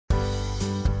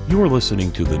You're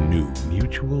listening to the new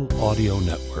Mutual Audio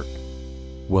Network.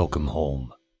 Welcome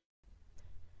home.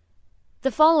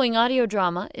 The following audio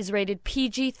drama is rated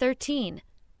PG-13,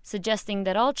 suggesting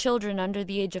that all children under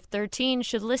the age of 13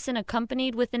 should listen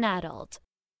accompanied with an adult.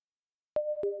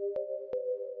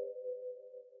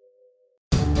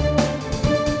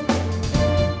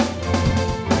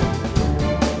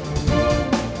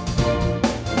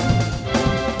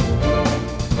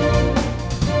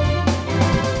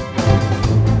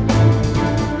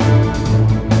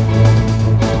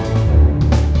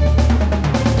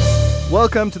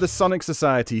 Welcome to the Sonic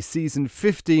Society Season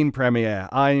 15 premiere.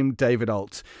 I'm David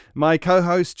Alt. My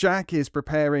co-host Jack is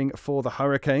preparing for the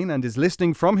hurricane and is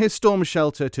listening from his storm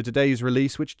shelter to today's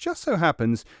release, which just so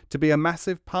happens to be a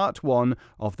massive part one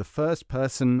of the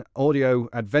first-person audio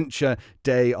adventure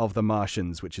Day of the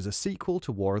Martians, which is a sequel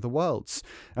to War of the Worlds.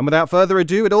 And without further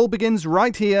ado, it all begins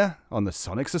right here on the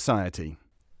Sonic Society.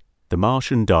 The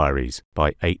Martian Diaries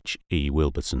by H.E.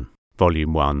 Wilberson.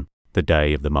 Volume 1, The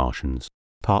Day of the Martians.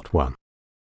 Part 1.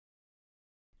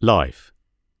 Life.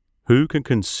 Who can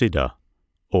consider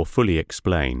or fully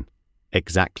explain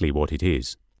exactly what it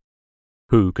is?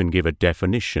 Who can give a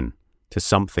definition to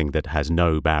something that has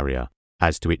no barrier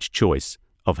as to its choice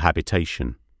of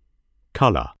habitation,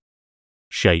 colour,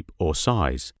 shape or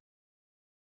size?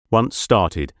 Once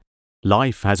started,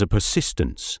 life has a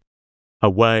persistence, a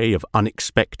way of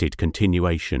unexpected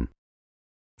continuation.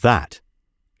 That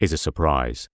is a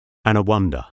surprise and a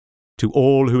wonder to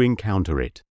all who encounter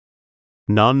it.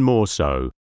 None more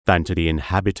so than to the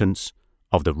inhabitants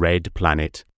of the red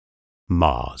planet,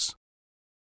 Mars.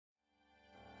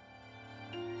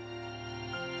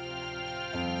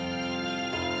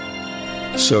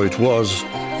 So it was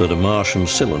that a Martian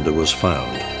cylinder was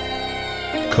found.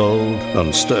 Cold,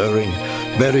 unstirring,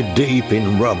 buried deep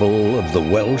in rubble of the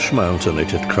Welsh mountain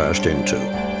it had crashed into.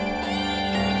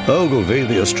 Ogilvy,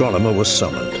 the astronomer, was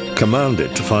summoned,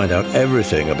 commanded to find out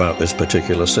everything about this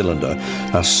particular cylinder,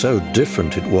 as so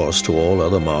different it was to all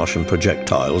other Martian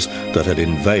projectiles that had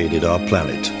invaded our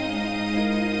planet.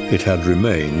 It had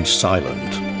remained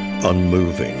silent,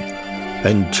 unmoving,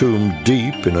 entombed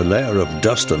deep in a layer of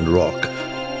dust and rock,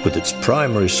 with its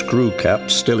primary screw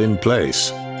cap still in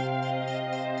place.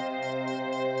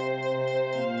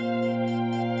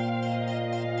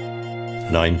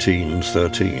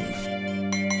 (1913).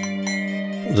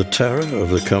 The terror of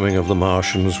the coming of the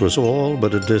Martians was all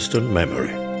but a distant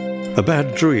memory, a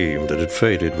bad dream that had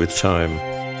faded with time.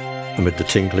 Amid the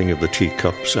tinkling of the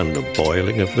teacups and the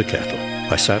boiling of the kettle,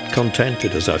 I sat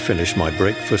contented as I finished my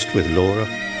breakfast with Laura.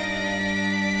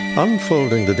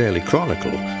 Unfolding the Daily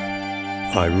Chronicle,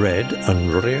 I read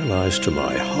and realized to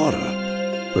my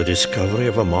horror the discovery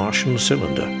of a Martian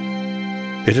cylinder.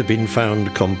 It had been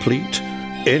found complete,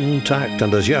 intact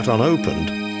and as yet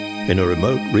unopened, in a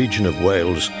remote region of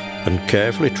Wales and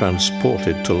carefully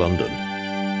transported to London.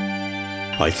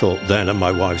 I thought then of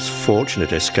my wife's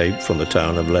fortunate escape from the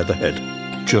town of Leatherhead,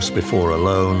 just before a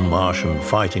lone Martian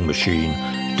fighting machine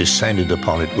descended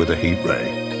upon it with a heat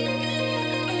ray.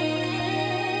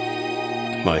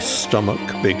 My stomach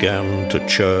began to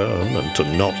churn and to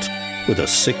knot with a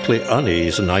sickly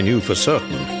unease, and I knew for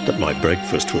certain that my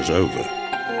breakfast was over.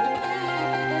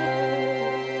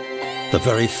 The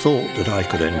very thought that I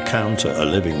could encounter a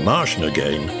living Martian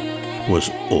again was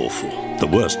awful, the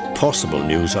worst possible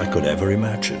news I could ever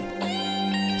imagine.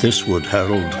 This would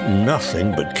herald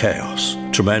nothing but chaos,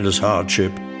 tremendous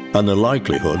hardship, and the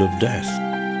likelihood of death.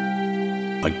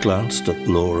 I glanced at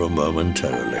Laura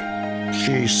momentarily.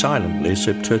 She silently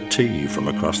sipped her tea from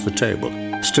across the table,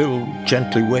 still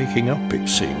gently waking up, it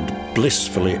seemed,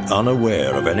 blissfully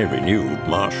unaware of any renewed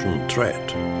Martian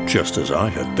threat, just as I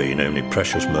had been only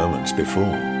precious moments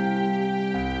before.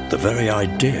 The very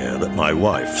idea that my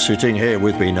wife, sitting here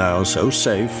with me now, so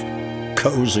safe,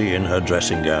 cosy in her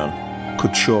dressing gown,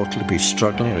 could shortly be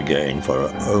struggling again for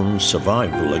her own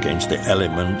survival against the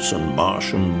elements and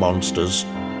Martian monsters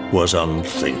was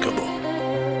unthinkable.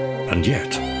 And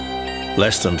yet,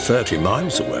 less than 30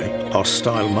 miles away,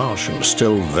 hostile Martians,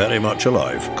 still very much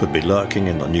alive, could be lurking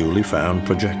in the newly found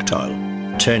projectile.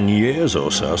 10 years or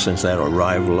so since their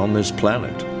arrival on this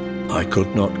planet. I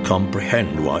could not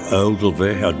comprehend why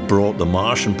Ogilvy had brought the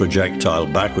Martian projectile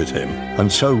back with him and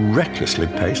so recklessly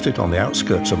placed it on the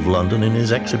outskirts of London in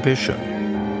his exhibition.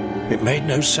 It made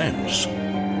no sense.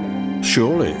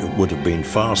 Surely it would have been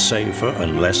far safer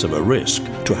and less of a risk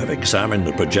to have examined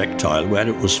the projectile where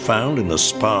it was found in the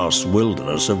sparse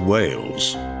wilderness of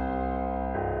Wales.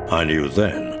 I knew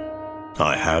then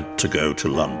I had to go to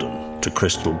London, to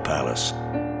Crystal Palace,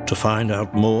 to find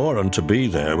out more and to be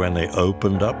there when they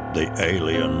opened up the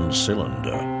alien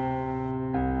cylinder.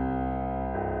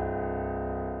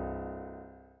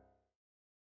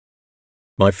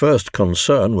 My first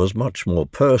concern was much more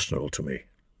personal to me.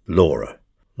 Laura.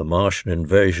 The Martian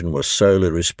invasion was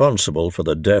solely responsible for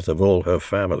the death of all her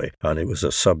family, and it was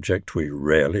a subject we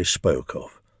rarely spoke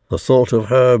of. The thought of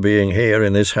her being here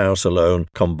in this house alone,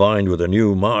 combined with a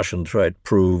new Martian threat,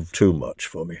 proved too much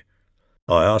for me.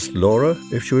 I asked Laura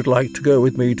if she would like to go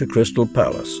with me to Crystal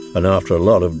Palace, and after a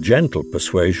lot of gentle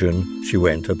persuasion, she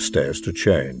went upstairs to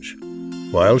change.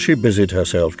 While she busied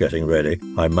herself getting ready,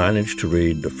 I managed to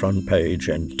read the front page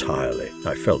entirely.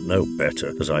 I felt no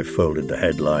better as I folded the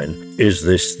headline, "Is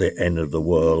this the end of the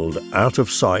world?" out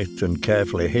of sight and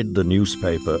carefully hid the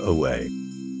newspaper away.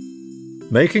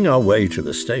 Making our way to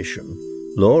the station,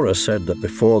 Laura said that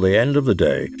before the end of the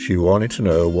day, she wanted to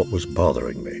know what was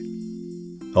bothering me.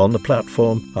 On the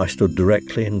platform, I stood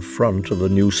directly in front of the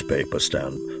newspaper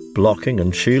stand, blocking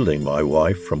and shielding my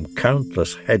wife from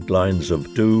countless headlines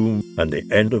of doom and the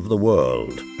end of the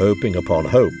world, hoping upon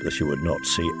hope that she would not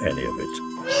see any of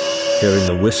it. Hearing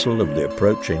the whistle of the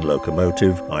approaching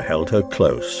locomotive, I held her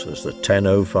close as the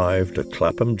 10:05 to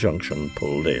Clapham Junction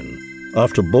pulled in.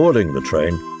 After boarding the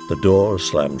train, the doors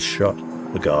slammed shut,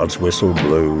 the guard's whistle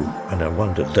blew, and I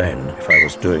wondered then if I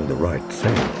was doing the right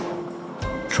thing.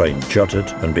 The train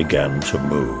jutted and began to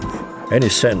move. Any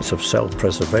sense of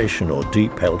self-preservation or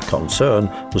deep-held concern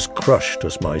was crushed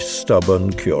as my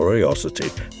stubborn curiosity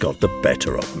got the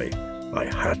better of me. I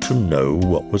had to know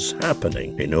what was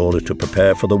happening in order to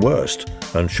prepare for the worst,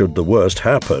 and should the worst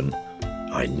happen,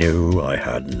 I knew I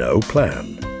had no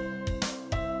plan.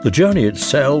 The journey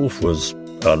itself was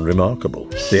unremarkable.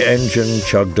 The engine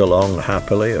chugged along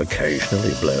happily,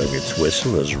 occasionally blowing its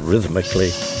whistle as rhythmically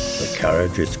the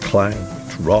carriages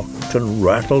clanked, rocked and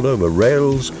rattled over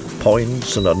rails,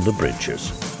 points and under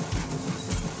bridges.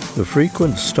 The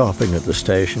frequent stopping at the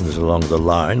stations along the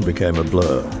line became a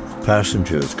blur.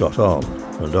 Passengers got on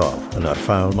and off, and I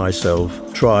found myself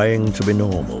trying to be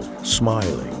normal,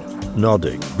 smiling,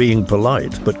 nodding, being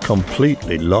polite, but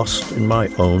completely lost in my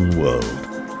own world.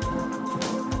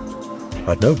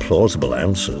 I had no plausible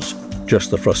answers,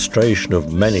 just the frustration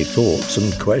of many thoughts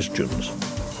and questions.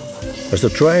 As the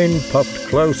train puffed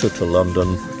closer to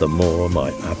London, the more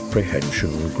my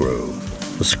apprehension grew.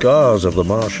 The scars of the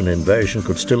Martian invasion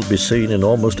could still be seen in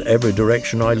almost every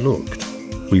direction I looked.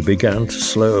 We began to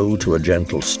slow to a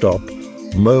gentle stop,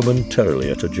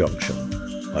 momentarily at a junction.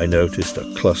 I noticed a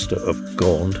cluster of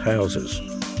gaunt houses,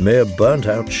 mere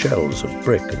burnt-out shells of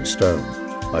brick and stone.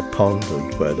 I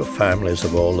pondered where the families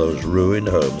of all those ruined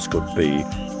homes could be,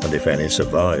 and if any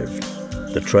survived.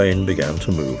 The train began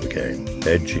to move again,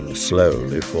 edging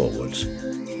slowly forwards.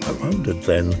 I wondered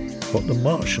then what the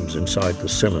Martians inside the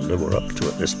cylinder were up to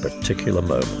at this particular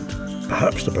moment.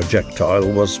 Perhaps the projectile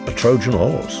was a Trojan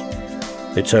horse,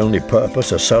 its only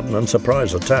purpose a sudden and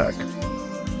surprise attack.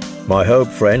 My hope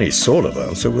for any sort of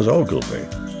answer was Ogilvy.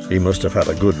 He must have had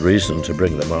a good reason to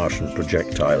bring the Martian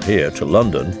projectile here to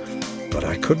London, but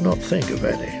I could not think of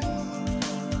any.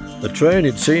 The train,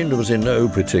 it seemed, was in no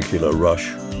particular rush,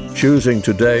 choosing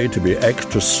today to be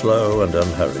extra slow and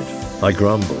unhurried. I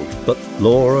grumbled, but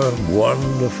Laura,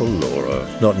 wonderful Laura,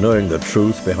 not knowing the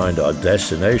truth behind our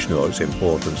destination or its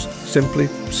importance, simply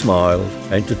smiled,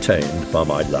 entertained by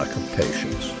my lack of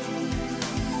patience.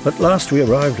 At last we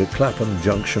arrived at Clapham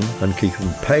Junction, and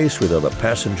keeping pace with other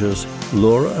passengers,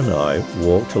 Laura and I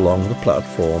walked along the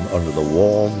platform under the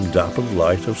warm, dappled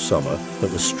light of summer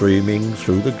that was streaming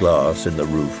through the glass in the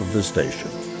roof of the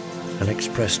station. An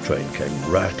express train came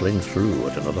rattling through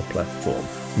at another platform,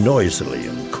 noisily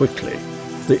and quickly.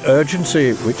 The urgency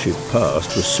at which it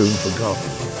passed was soon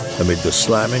forgotten. Amid the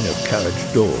slamming of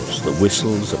carriage doors, the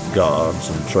whistles of guards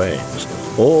and trains,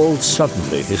 all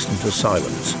suddenly hissed into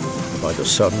silence by the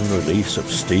sudden release of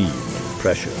steam and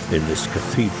pressure in this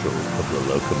cathedral of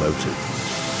the locomotive.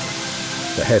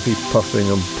 The heavy puffing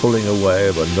and pulling away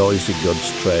of a noisy goods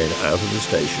train out of the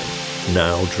station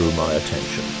now drew my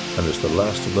attention, and as the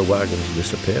last of the wagons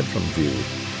disappeared from view,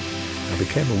 I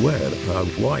became aware that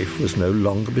my wife was no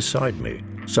longer beside me.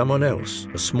 Someone else,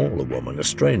 a smaller woman, a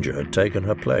stranger, had taken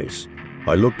her place.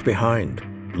 I looked behind.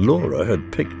 Laura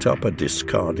had picked up a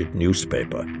discarded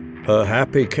newspaper. Her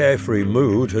happy, carefree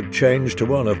mood had changed to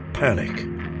one of panic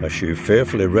as she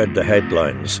fearfully read the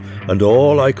headlines, and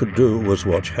all I could do was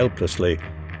watch helplessly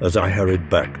as I hurried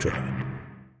back to her.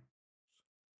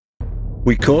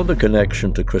 We caught the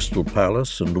connection to Crystal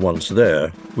Palace, and once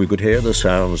there, we could hear the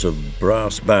sounds of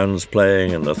brass bands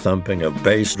playing and the thumping of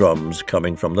bass drums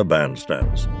coming from the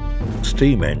bandstands.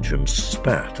 Steam engines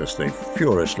spat as they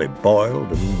furiously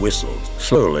boiled and whistled,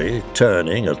 slowly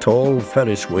turning a tall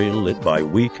Ferris wheel lit by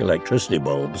weak electricity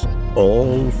bulbs,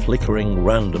 all flickering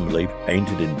randomly,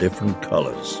 painted in different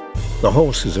colours. The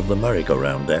horses of the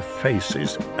merry-go-round, their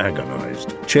faces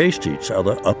agonized, chased each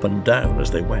other up and down as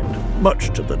they went,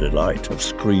 much to the delight of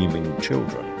screaming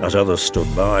children, as others stood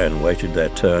by and waited their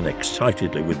turn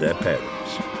excitedly with their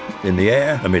parents. In the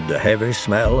air, amid the heavy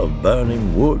smell of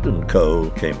burning wood and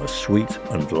coal, came a sweet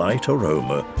and light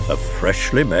aroma of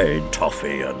freshly made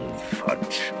toffee and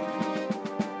fudge.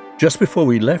 Just before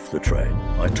we left the train,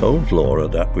 I told Laura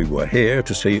that we were here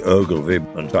to see Ogilvy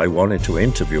and I wanted to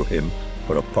interview him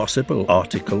for a possible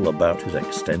article about his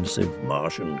extensive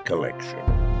Martian collection.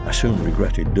 I soon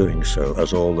regretted doing so,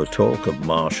 as all the talk of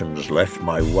Martians left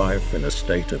my wife in a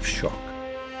state of shock.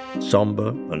 Sombre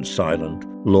and silent,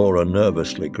 Laura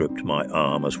nervously gripped my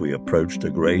arm as we approached a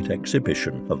great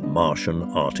exhibition of Martian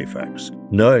artifacts,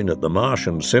 knowing that the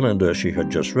Martian cylinder she had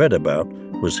just read about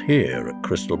was here at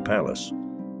Crystal Palace.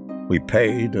 We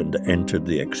paid and entered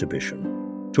the exhibition.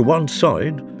 To one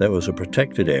side, there was a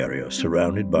protected area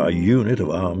surrounded by a unit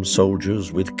of armed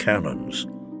soldiers with cannons.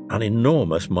 An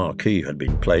enormous marquee had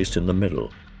been placed in the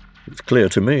middle. It's clear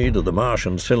to me that the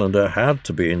Martian cylinder had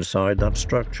to be inside that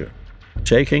structure.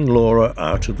 Taking Laura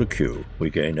out of the queue, we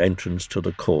gained entrance to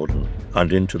the cordon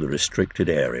and into the restricted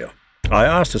area. I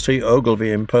asked to see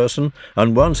Ogilvy in person,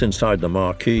 and once inside the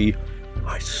marquee,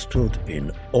 I stood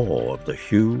in awe of the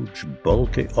huge,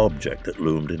 bulky object that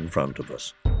loomed in front of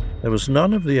us. There was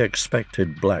none of the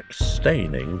expected black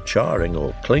staining, charring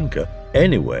or clinker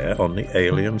anywhere on the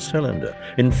alien cylinder.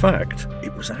 In fact,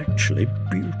 it was actually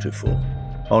beautiful.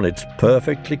 On its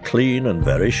perfectly clean and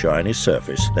very shiny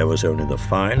surface, there was only the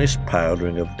finest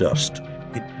powdering of dust.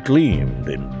 It gleamed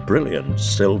in brilliant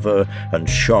silver and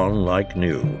shone like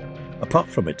new. Apart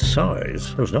from its size,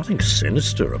 there was nothing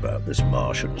sinister about this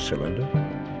Martian cylinder.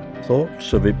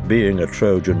 Thoughts of it being a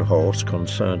Trojan horse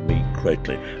concerned me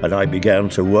greatly, and I began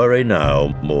to worry now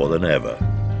more than ever.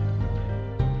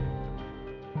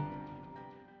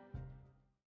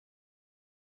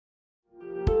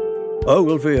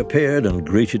 Ogilvy appeared and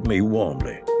greeted me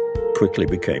warmly. It quickly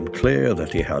became clear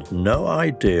that he had no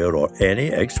idea or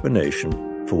any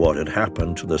explanation for what had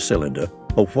happened to the cylinder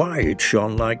or why it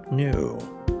shone like new.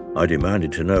 I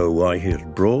demanded to know why he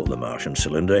had brought the Martian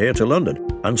cylinder here to London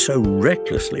and so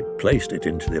recklessly placed it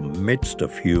into the midst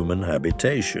of human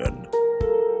habitation.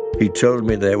 He told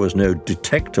me there was no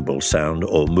detectable sound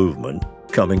or movement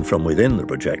coming from within the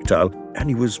projectile, and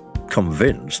he was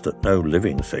convinced that no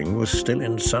living thing was still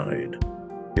inside.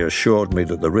 He assured me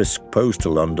that the risk posed to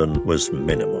London was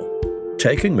minimal.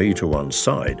 Taking me to one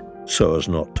side, so as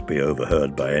not to be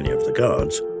overheard by any of the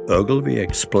guards, Ogilvy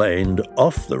explained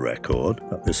off the record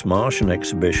that this Martian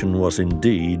exhibition was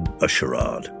indeed a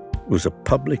charade. It was a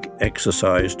public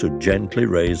exercise to gently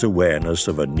raise awareness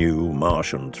of a new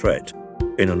Martian threat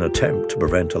in an attempt to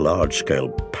prevent a large-scale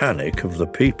panic of the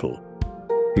people.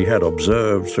 He had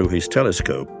observed through his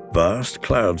telescope vast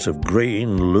clouds of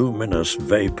green, luminous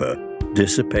vapor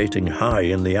dissipating high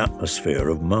in the atmosphere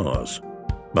of Mars.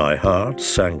 My heart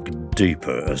sank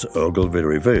deeper as Ogilvy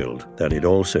revealed that he'd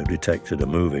also detected a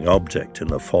moving object in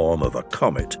the form of a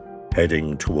comet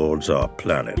heading towards our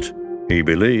planet. He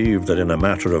believed that in a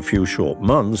matter of few short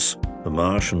months, the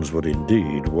Martians would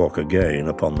indeed walk again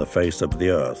upon the face of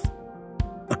the Earth.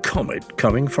 A comet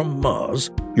coming from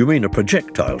Mars? You mean a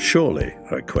projectile, surely?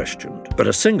 I questioned. But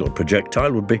a single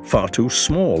projectile would be far too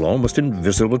small, almost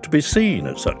invisible to be seen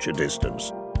at such a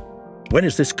distance. When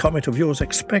is this comet of yours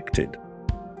expected?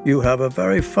 You have a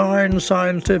very fine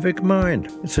scientific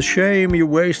mind. It's a shame you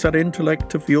waste that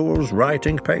intellect of yours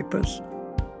writing papers.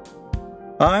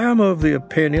 I am of the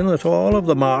opinion that all of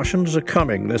the Martians are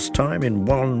coming this time in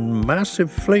one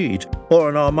massive fleet, or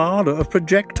an armada of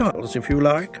projectiles, if you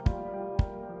like.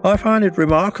 I find it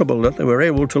remarkable that they were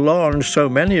able to launch so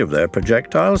many of their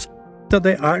projectiles that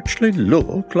they actually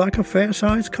look like a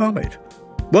fair-sized comet.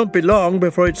 Won't be long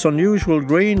before its unusual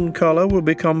green colour will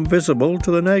become visible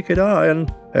to the naked eye,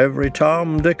 and every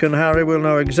Tom, Dick and Harry will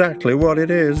know exactly what it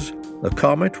is. The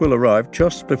comet will arrive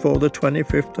just before the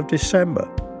 25th of December.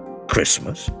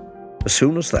 Christmas? As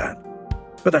soon as that?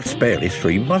 But that's barely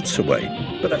 3 months away.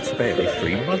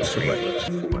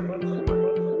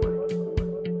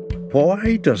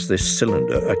 Why does this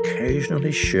cylinder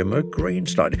occasionally shimmer green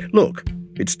slightly? Look,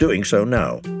 it's doing so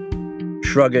now.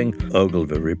 Shrugging,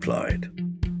 Ogilvy replied.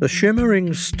 The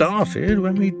shimmering started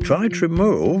when we tried to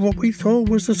remove what we thought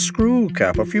was the screw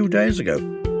cap a few days ago.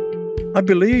 I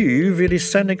believe it is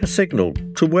sending a signal.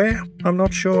 To where? I'm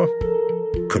not sure.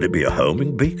 Could it be a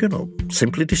homing beacon or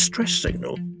simply distress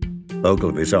signal?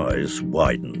 Ogilvy's eyes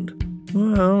widened.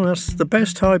 Well, that's the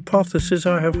best hypothesis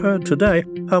I have heard today,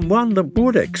 and one that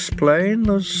would explain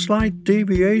the slight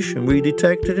deviation we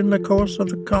detected in the course of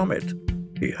the comet.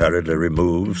 He hurriedly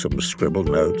removed some scribbled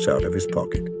notes out of his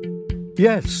pocket.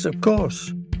 Yes, of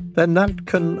course. Then that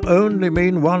can only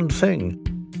mean one thing.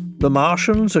 The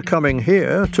Martians are coming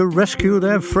here to rescue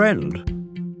their friend.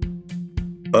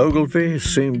 Ogilvy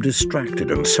seemed distracted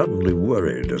and suddenly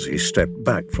worried as he stepped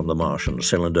back from the Martian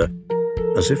cylinder,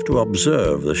 as if to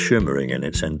observe the shimmering in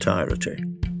its entirety.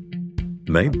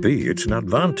 Maybe it's an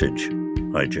advantage,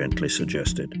 I gently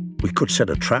suggested. We could set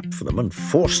a trap for them and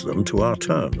force them to our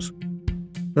terms.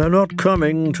 They're not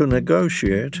coming to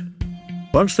negotiate.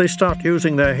 Once they start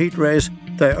using their heat rays,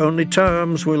 their only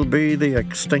terms will be the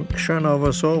extinction of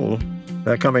us all.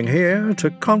 They're coming here to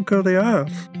conquer the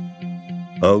Earth.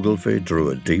 Ogilvy drew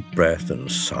a deep breath and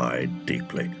sighed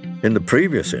deeply. In the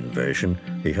previous invasion,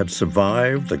 he had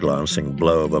survived the glancing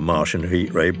blow of a Martian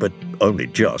heat ray, but only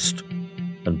just,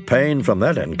 and pain from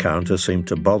that encounter seemed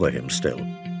to bother him still.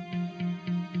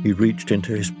 He reached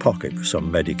into his pocket for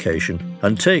some medication,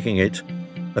 and taking it,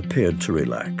 appeared to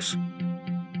relax.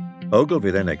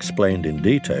 Ogilvy then explained in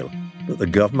detail that the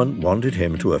government wanted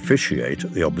him to officiate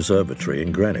at the observatory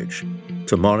in Greenwich,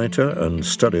 to monitor and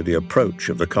study the approach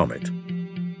of the comet.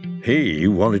 He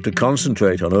wanted to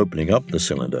concentrate on opening up the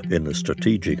cylinder in the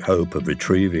strategic hope of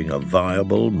retrieving a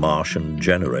viable Martian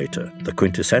generator, the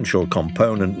quintessential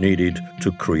component needed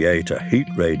to create a heat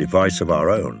ray device of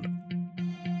our own.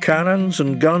 Cannons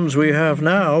and guns we have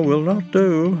now will not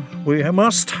do. We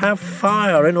must have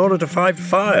fire in order to fight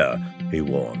fire, he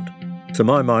warned. To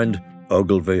my mind,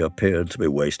 Ogilvy appeared to be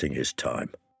wasting his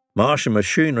time. Martian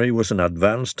machinery was an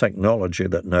advanced technology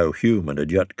that no human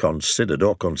had yet considered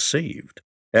or conceived.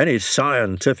 Any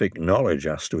scientific knowledge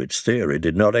as to its theory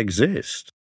did not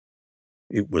exist.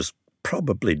 It was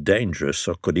probably dangerous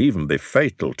or could even be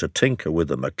fatal to tinker with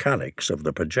the mechanics of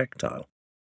the projectile.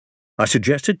 I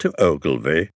suggested to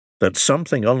Ogilvy that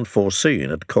something unforeseen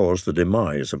had caused the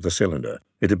demise of the cylinder.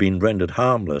 It had been rendered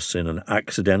harmless in an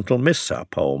accidental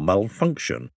mishap or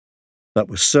malfunction. That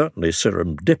was certainly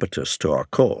serendipitous to our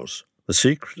cause. The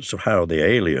secrets of how the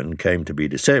alien came to be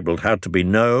disabled had to be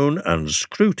known and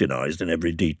scrutinized in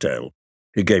every detail.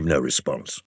 He gave no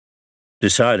response,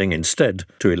 deciding instead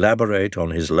to elaborate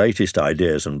on his latest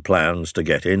ideas and plans to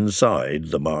get inside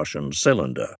the Martian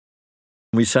cylinder.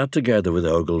 We sat together with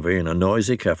Ogilvy in a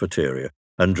noisy cafeteria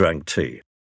and drank tea.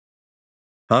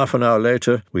 Half an hour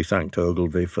later, we thanked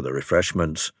Ogilvy for the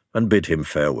refreshments and bid him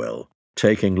farewell.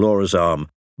 Taking Laura's arm,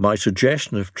 my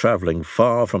suggestion of travelling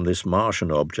far from this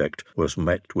Martian object was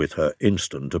met with her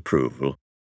instant approval.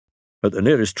 At the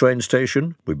nearest train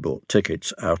station, we bought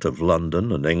tickets out of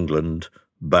London and England,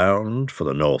 bound for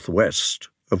the northwest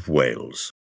of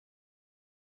Wales.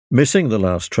 Missing the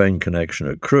last train connection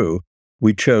at Crewe,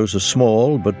 we chose a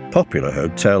small but popular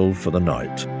hotel for the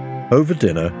night. Over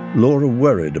dinner, Laura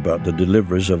worried about the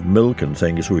deliveries of milk and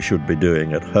things we should be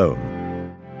doing at home.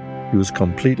 He was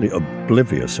completely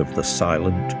oblivious of the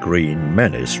silent green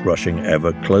menace rushing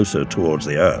ever closer towards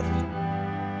the Earth.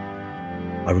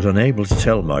 I was unable to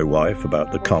tell my wife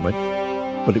about the comet,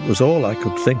 but it was all I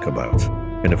could think about.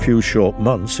 In a few short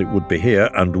months it would be here,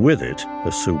 and with it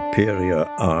a superior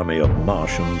army of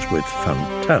Martians with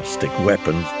fantastic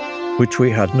weapons, which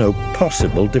we had no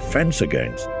possible defense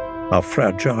against. Our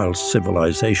fragile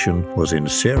civilization was in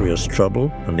serious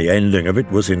trouble, and the ending of it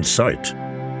was in sight.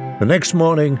 The next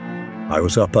morning, I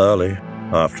was up early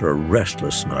after a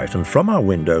restless night, and from our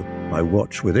window I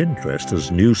watched with interest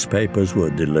as newspapers were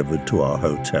delivered to our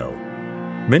hotel.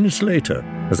 Minutes later,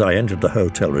 as I entered the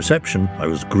hotel reception, I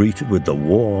was greeted with the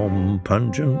warm,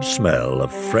 pungent smell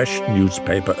of fresh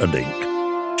newspaper and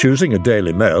ink. Choosing a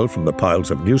Daily Mail from the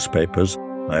piles of newspapers,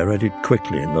 I read it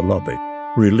quickly in the lobby,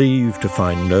 relieved to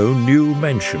find no new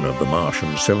mention of the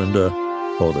Martian cylinder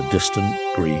or the distant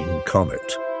green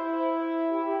comet.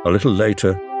 A little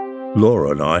later,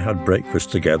 Laura and I had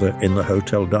breakfast together in the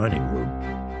hotel dining room,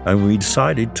 and we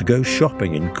decided to go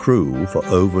shopping in Crewe for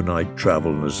overnight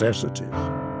travel necessities.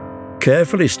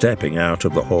 Carefully stepping out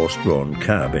of the horse-drawn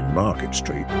cab in Market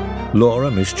Street, Laura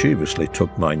mischievously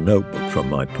took my notebook from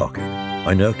my pocket.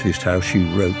 I noticed how she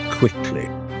wrote quickly,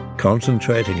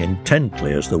 concentrating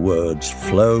intently as the words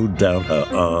flowed down her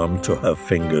arm to her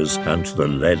fingers and to the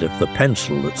lead of the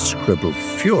pencil that scribbled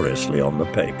furiously on the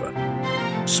paper.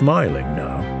 Smiling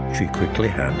now, she quickly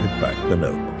handed back the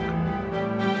notebook.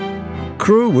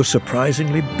 Crewe was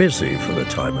surprisingly busy for the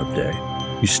time of day.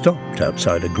 We stopped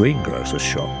outside a greengrocer's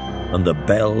shop, and the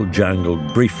bell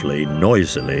jangled briefly,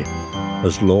 noisily,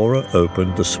 as Laura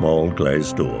opened the small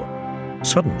glazed door.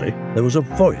 Suddenly, there was a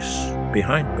voice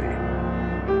behind me.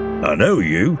 "I know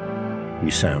you."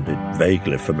 He sounded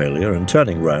vaguely familiar, and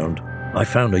turning round, I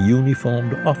found a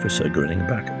uniformed officer grinning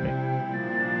back at me.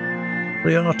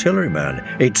 the artilleryman.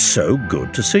 It's so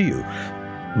good to see you.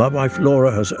 My wife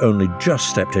Laura has only just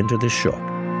stepped into this shop.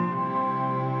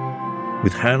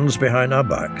 With hands behind our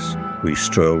backs, we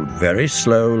strolled very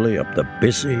slowly up the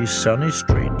busy, sunny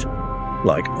street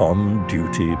like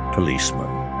on-duty policemen.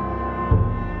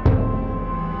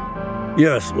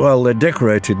 Yes, well, they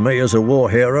decorated me as a war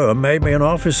hero and made me an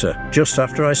officer just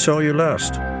after I saw you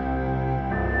last.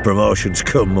 Promotions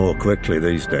come more quickly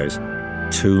these days.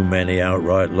 Too many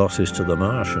outright losses to the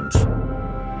Martians.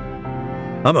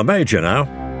 I'm a major now.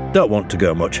 Don't want to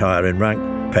go much higher in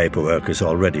rank. Paperwork is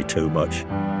already too much.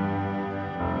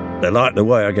 They like the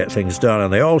way I get things done,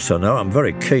 and they also know I'm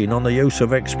very keen on the use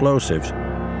of explosives.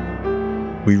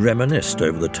 We reminisced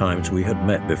over the times we had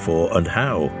met before and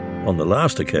how, on the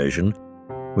last occasion,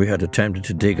 we had attempted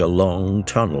to dig a long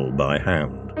tunnel by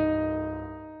hand.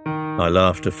 My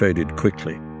laughter faded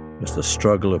quickly as the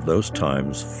struggle of those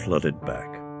times flooded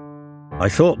back. I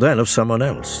thought then of someone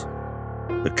else,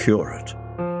 the curate,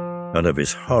 and of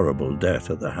his horrible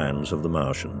death at the hands of the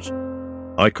Martians.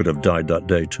 I could have died that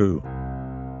day too.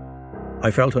 I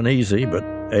felt uneasy, but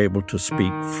able to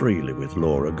speak freely with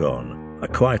Laura gone. I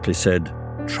quietly said,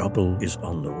 "Trouble is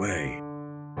on the way."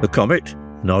 "The comet?"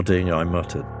 Nodding, I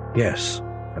muttered, "Yes,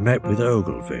 I met with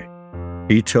Ogilvy.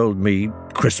 He told me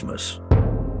Christmas.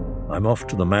 I'm off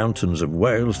to the mountains of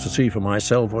Wales to see for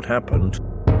myself what happened.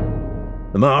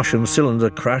 The Martian cylinder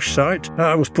crash site?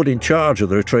 I was put in charge of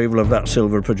the retrieval of that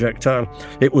silver projectile.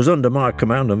 It was under my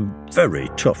command, and very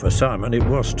tough assignment it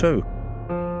was too.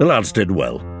 The lads did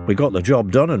well. We got the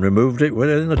job done and removed it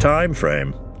within the time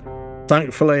frame.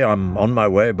 Thankfully, I'm on my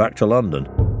way back to London.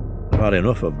 I've had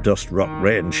enough of dust, rock,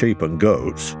 rain, sheep and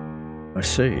goats." "I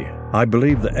see. I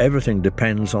believe that everything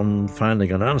depends on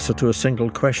finding an answer to a single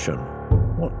question.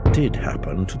 What did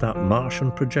happen to that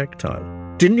Martian projectile?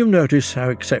 Didn't you notice how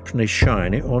exceptionally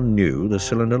shiny or new the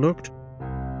cylinder looked?"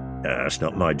 "It's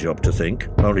not my job to think,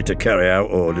 only to carry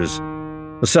out orders.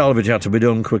 The salvage had to be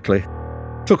done quickly.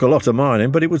 Took a lot of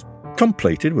mining, but it was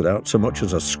completed without so much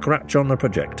as a scratch on the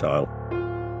projectile.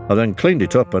 I then cleaned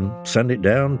it up and sent it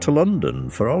down to London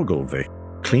for Ogilvy."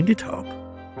 "Cleaned it up?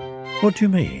 What do you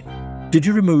mean? Did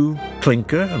you remove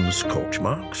clinker and scorch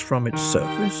marks from its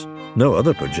surface? No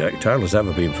other projectile has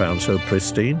ever been found so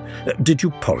pristine. Did you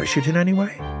polish it in any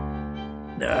way?"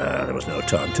 "No, there was no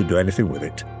time to do anything with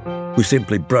it. We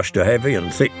simply brushed a heavy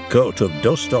and thick coat of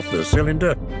dust off the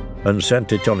cylinder and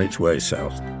sent it on its way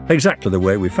south, exactly the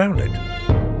way we found it.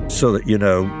 So that, you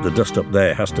know, the dust up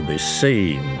there has to be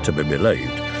seen to be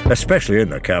believed, especially in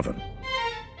the cavern.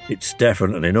 It's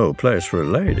definitely no place for a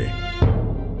lady."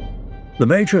 The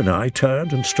Major and I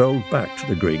turned and strolled back to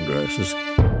the greengrocer's,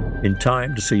 in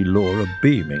time to see Laura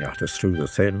beaming at us through the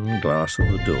thin glass of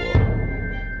the door.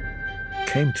 It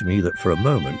came to me that for a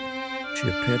moment she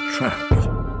appeared trapped,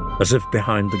 as if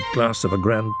behind the glass of a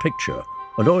grand picture,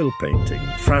 an oil painting,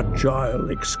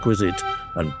 fragile, exquisite,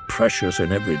 and precious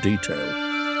in every detail.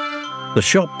 The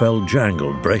shop bell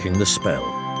jangled, breaking the spell.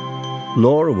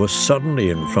 Laura was suddenly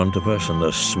in front of us, and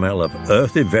the smell of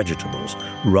earthy vegetables,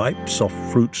 ripe, soft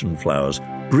fruits and flowers,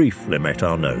 briefly met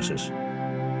our noses.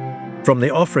 From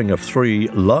the offering of 3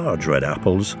 large red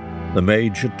apples, the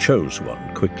Major chose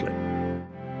one quickly.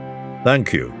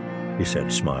 "Thank you," he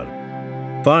said,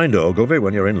 smiling. "Find Ogilvy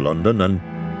when you're in London,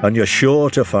 and you're sure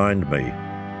to find me.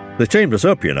 They teamed us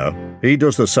up, you know. He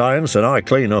does the science, and I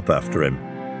clean up after him.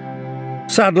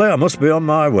 Sadly, I must be on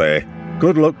my way.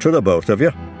 Good luck to the both of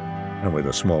you." And with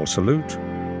a small salute,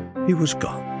 he was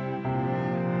gone.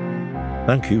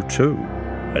 "Thank you too,"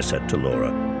 I said to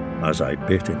Laura, as I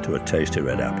bit into a tasty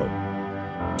red apple.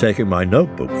 Taking my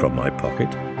notebook from my pocket,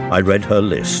 I read her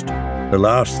list. The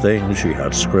last thing she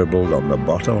had scribbled on the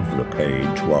bottom of the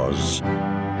page was,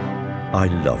 "I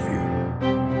love you."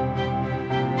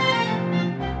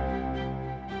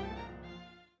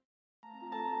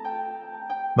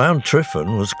 Mount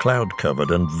Tryfan was cloud-covered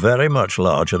and very much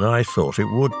larger than I thought it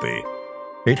would be.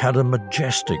 It had a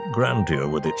majestic grandeur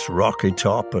with its rocky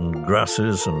top and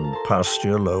grasses and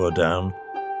pasture lower down.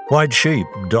 White sheep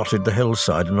dotted the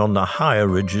hillside and on the higher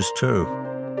ridges too.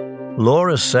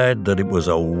 Laura said that it was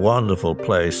a wonderful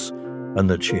place and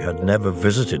that she had never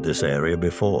visited this area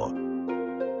before.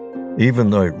 Even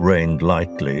though it rained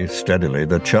lightly, steadily,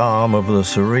 the charm of the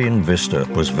serene vista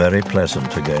was very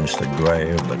pleasant against the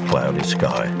grey of the cloudy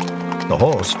sky. The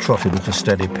horse trotted at a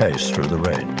steady pace through the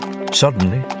rain.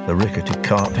 Suddenly, the rickety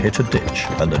cart hit a ditch,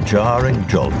 and the jarring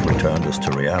jolt returned us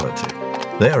to reality.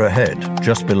 There ahead,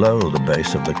 just below the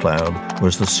base of the cloud,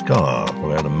 was the scar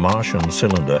where the Martian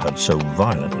cylinder had so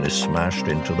violently smashed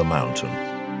into the mountain.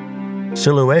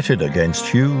 Silhouetted against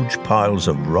huge piles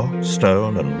of rock,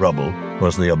 stone and rubble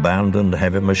was the abandoned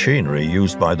heavy machinery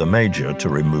used by the Major to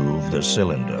remove the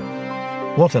cylinder.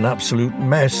 "What an absolute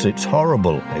mess, it's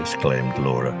horrible," exclaimed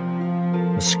Laura.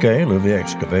 The scale of the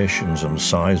excavations and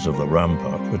size of the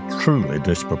rampart were truly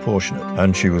disproportionate,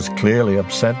 and she was clearly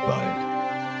upset by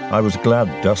it. I was glad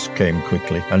dusk came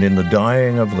quickly, and in the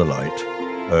dying of the light,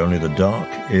 only the dark,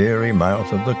 eerie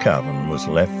mouth of the cavern was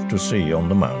left to see on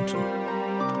the mountain.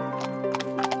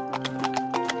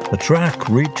 The track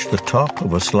reached the top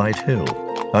of a slight hill,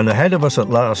 and ahead of us at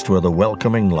last were the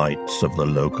welcoming lights of the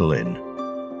local inn.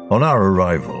 On our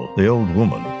arrival, the old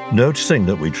woman, noticing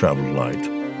that we travelled light,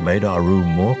 made our room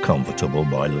more comfortable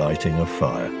by lighting a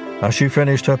fire. As she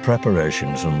finished her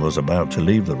preparations and was about to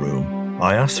leave the room,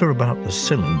 I asked her about the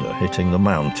cylinder hitting the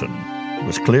mountain. It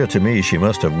was clear to me she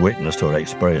must have witnessed or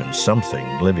experienced something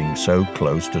living so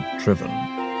close to Trivan.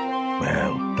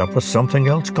 Well, that was something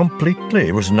else completely.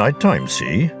 It was nighttime,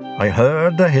 see? I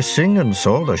heard the hissing and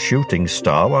saw the shooting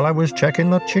star while I was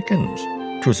checking the chickens.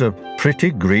 It was a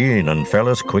pretty green and fell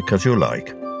as quick as you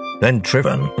like. Then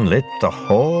Trivan lit the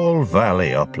whole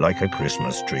valley up like a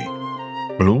Christmas tree.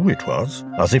 Blue it was,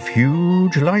 as if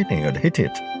huge lightning had hit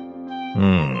it.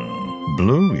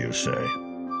 Blue, you say?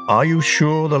 Are you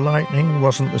sure the lightning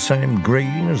wasn't the same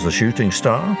green as the shooting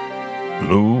star?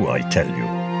 Blue, I tell you,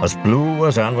 as blue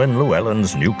as Anwen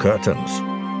Llewellyn's new curtains.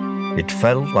 It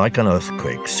felt like an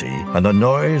earthquake, see, and the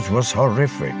noise was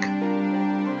horrific.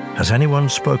 Has anyone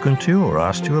spoken to you or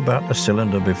asked you about the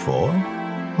cylinder before?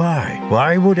 Why?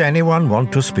 Why would anyone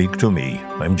want to speak to me?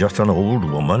 I'm just an old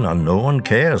woman and no one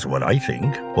cares what I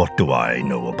think. What do I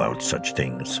know about such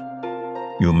things?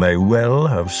 You may well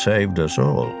have saved us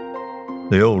all.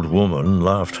 The old woman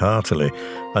laughed heartily,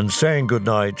 and saying good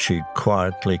night, she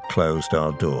quietly closed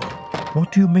our door.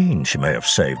 What do you mean she may have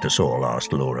saved us all?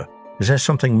 Asked Laura. Is there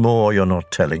something more you're not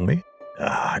telling me?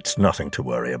 It's nothing to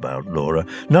worry about, Laura.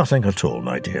 Nothing at all,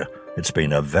 my dear. It's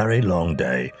been a very long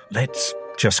day. Let's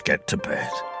just get to bed.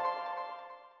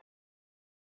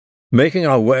 Making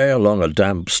our way along a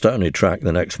damp, stony track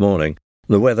the next morning,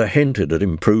 the weather hinted at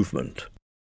improvement.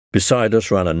 Beside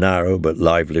us ran a narrow but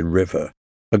lively river.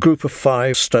 A group of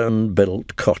 5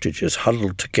 stone-built cottages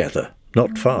huddled together,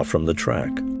 not far from the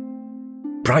track.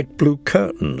 Bright blue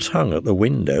curtains hung at the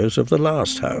windows of the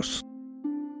last house.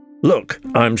 Look,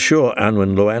 I'm sure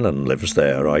Anwen Llewellyn lives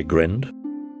there, I grinned.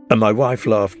 And my wife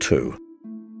laughed too.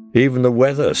 Even the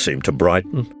weather seemed to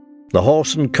brighten. The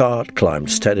horse and cart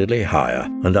climbed steadily higher,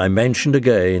 and I mentioned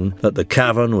again that the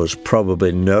cavern was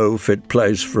probably no fit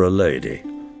place for a lady.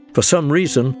 For some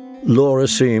reason, Laura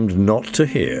seemed not to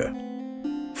hear.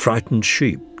 Frightened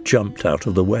sheep jumped out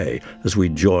of the way as we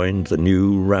joined the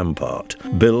new rampart,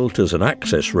 built as an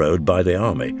access road by the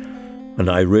army, and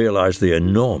I realized the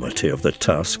enormity of the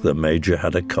task the Major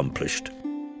had accomplished.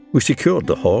 We secured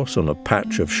the horse on a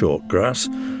patch of short grass,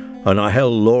 and I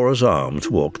held Laura's arm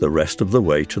to walk the rest of the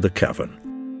way to the cavern.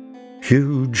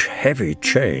 Huge, heavy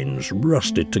chains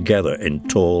rusted together in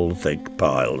tall, thick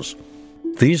piles.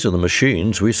 These are the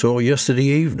machines we saw yesterday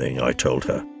evening, I told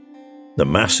her. The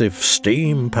massive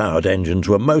steam-powered engines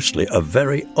were mostly a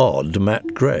very odd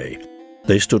matte grey.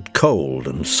 They stood cold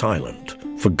and silent,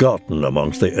 forgotten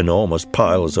amongst the enormous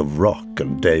piles of rock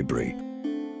and debris.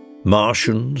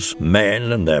 Martians,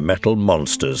 men and their metal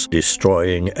monsters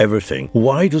destroying everything.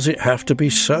 Why does it have to be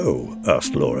so?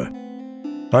 Asked Laura.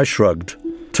 I shrugged,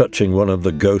 touching one of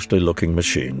the ghostly-looking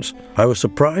machines. I was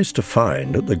surprised to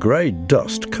find that the grey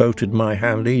dust coated my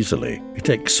hand easily. It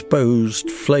exposed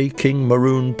flaking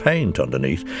maroon paint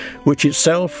underneath, which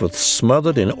itself was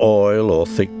smothered in oil or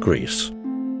thick grease.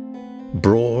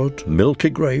 Broad, milky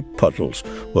grey puddles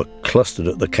were clustered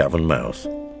at the cavern mouth.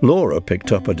 Laura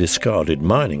picked up a discarded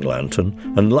mining lantern,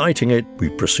 and lighting it, we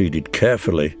proceeded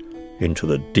carefully into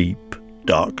the deep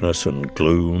darkness and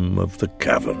gloom of the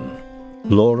cavern.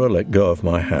 Laura let go of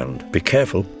my hand. Be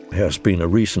careful, there has been a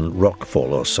recent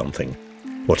rockfall or something.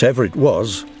 Whatever it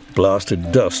was,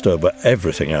 blasted dust over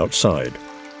everything outside.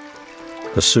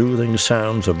 The soothing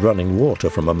sounds of running water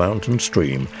from a mountain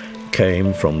stream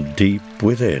came from deep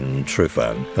within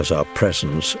Trivan as our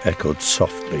presence echoed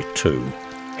softly too.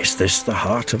 Is this the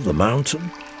heart of the mountain?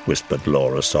 Whispered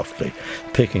Laura softly,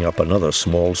 picking up another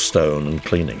small stone and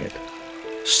cleaning it.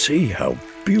 See how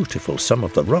beautiful some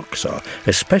of the rocks are,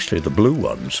 especially the blue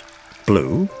ones.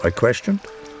 Blue? I questioned.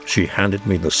 She handed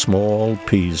me the small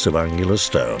piece of angular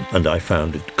stone, and I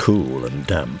found it cool and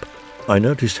damp. I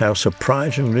noticed how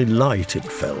surprisingly light it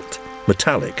felt,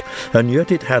 metallic, and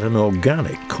yet it had an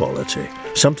organic quality,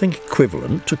 something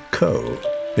equivalent to coal.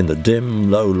 In the dim,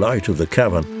 low light of the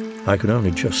cavern, I could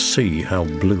only just see how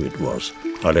blue it was.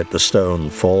 I let the stone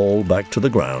fall back to the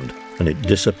ground, and it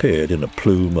disappeared in a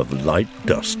plume of light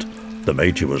dust. The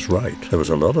Major was right. There was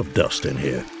a lot of dust in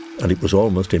here, and it was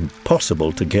almost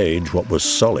impossible to gauge what was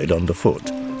solid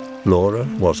underfoot. Laura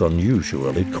was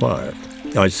unusually quiet.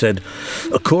 I said,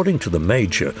 "According to the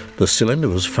Major, the cylinder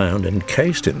was found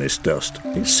encased in this dust.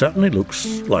 It certainly looks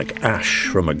like ash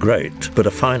from a grate, but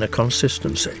a finer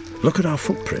consistency. Look at our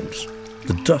footprints.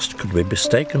 The dust could be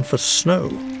mistaken for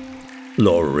snow."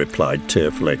 Laura replied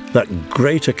tearfully that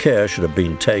greater care should have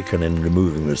been taken in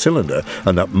removing the cylinder,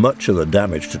 and that much of the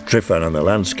damage to Tryfan and the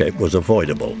landscape was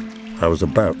avoidable. I was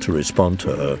about to respond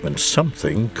to her when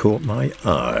something caught my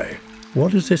eye.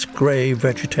 "What is this grey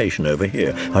vegetation over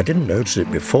here? I didn't notice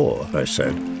it before," I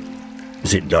said.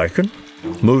 "Is it lichen?"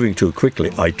 Moving too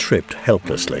quickly, I tripped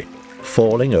helplessly,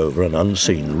 falling over an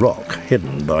unseen rock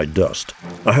hidden by dust.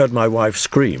 I heard my wife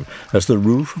scream as the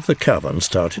roof of the cavern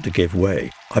started to give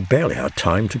way. I barely had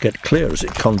time to get clear as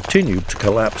it continued to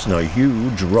collapse in a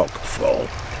huge rock fall.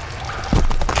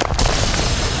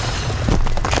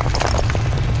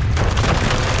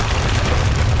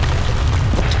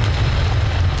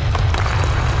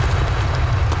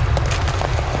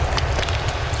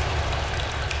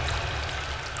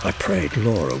 I prayed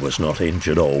Laura was not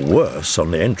injured or worse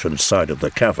on the entrance side of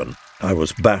the cavern. I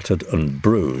was battered and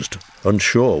bruised,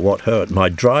 unsure what hurt. My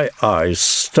dry eyes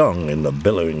stung in the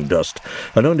billowing dust,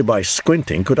 and only by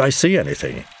squinting could I see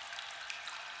anything.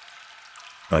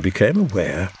 I became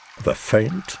aware of a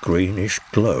faint greenish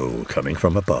glow coming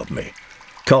from above me.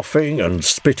 Coughing and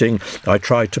spitting, I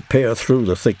tried to peer through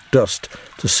the thick dust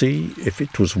to see if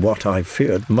it was what I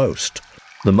feared most.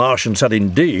 The Martians had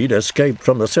indeed escaped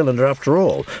from the cylinder after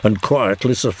all, and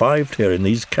quietly survived here in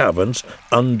these caverns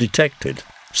undetected.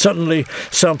 Suddenly,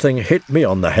 something hit me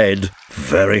on the head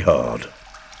very hard.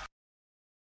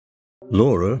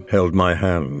 Laura held my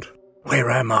hand. "Where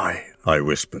am I?" I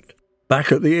whispered.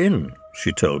 "Back at the inn,"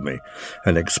 she told me,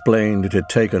 and explained it had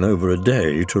taken over a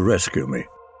day to rescue me.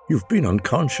 "You've been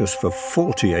unconscious for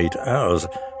 48 hours,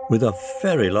 with a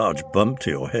very large bump to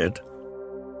your head."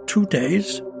 "2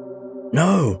 days?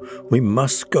 No, we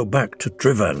must go back to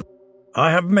Tryfan.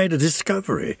 I have made a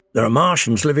discovery. There are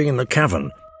Martians living in the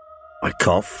cavern." I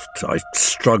coughed. I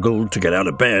struggled to get out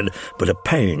of bed, but a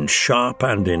pain, sharp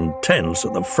and intense,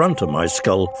 at the front of my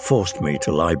skull forced me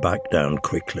to lie back down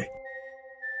quickly.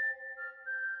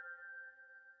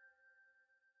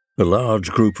 A large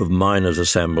group of miners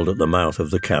assembled at the mouth of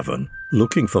the cavern.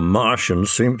 Looking for Martians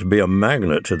seemed to be a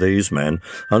magnet to these men,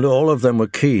 and all of them were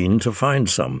keen to find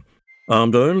some.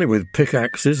 Armed only with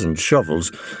pickaxes and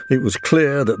shovels, it was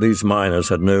clear that these miners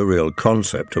had no real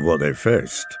concept of what they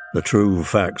faced. The true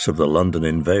facts of the London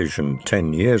invasion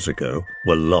 10 years ago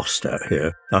were lost out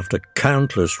here after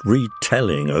countless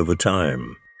retelling over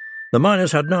time. The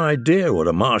miners had no idea what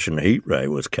a Martian heat ray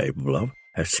was capable of,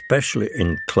 especially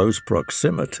in close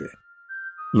proximity.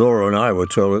 Laura and I were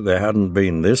told that there hadn't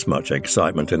been this much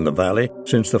excitement in the valley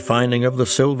since the finding of the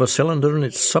silver cylinder and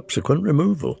its subsequent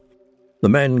removal. The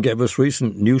men gave us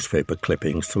recent newspaper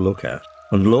clippings to look at,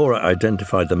 and Laura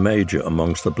identified the Major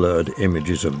amongst the blurred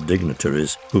images of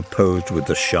dignitaries who posed with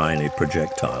the shiny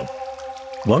projectile.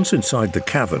 Once inside the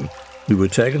cavern, we were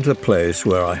taken to the place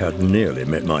where I had nearly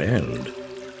met my end.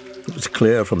 It was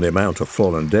clear from the amount of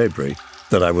fallen debris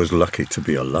that I was lucky to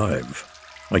be alive.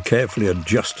 I carefully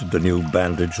adjusted the new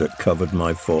bandage that covered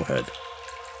my forehead.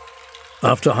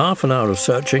 After half an hour of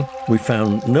searching, we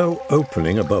found no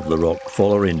opening above the rock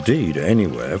fall or indeed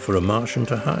anywhere for a Martian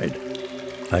to hide.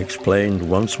 I explained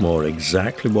once more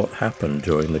exactly what happened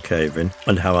during the cave-in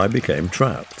and how I became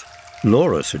trapped.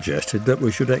 Laura suggested that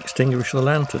we should extinguish the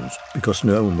lanterns because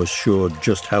no one was sure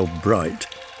just how bright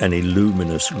any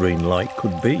luminous green light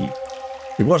could be.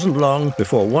 It wasn't long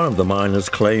before one of the miners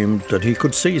claimed that he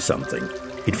could see something.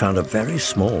 He'd found a very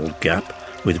small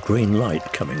gap with green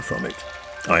light coming from it.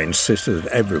 I insisted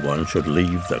that everyone should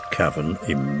leave the cavern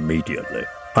immediately.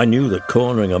 I knew that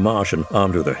cornering a Martian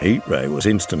armed with a heat ray was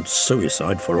instant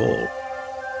suicide for all.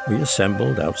 We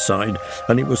assembled outside,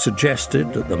 and it was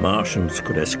suggested that the Martians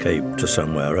could escape to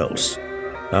somewhere else.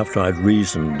 After I'd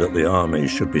reasoned that the army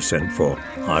should be sent for,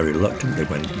 I reluctantly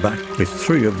went back with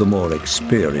 3 of the more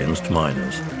experienced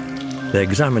miners. They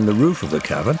examined the roof of the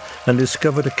cavern and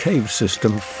discovered a cave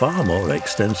system far more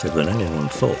extensive than anyone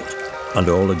thought, and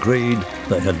all agreed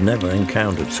they had never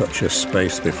encountered such a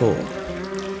space before.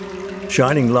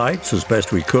 Shining lights as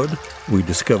best we could, we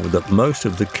discovered that most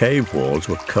of the cave walls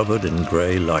were covered in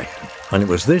grey lichen, and it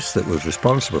was this that was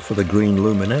responsible for the green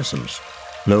luminescence.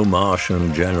 No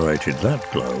Martian generated that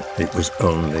glow, it was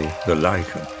only the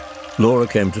lichen. Laura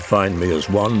came to find me as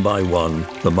one by one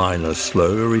the miners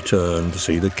slowly returned to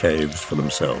see the caves for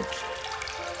themselves.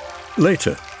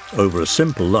 Later, over a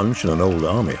simple lunch in an old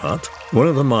army hut, one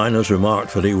of the miners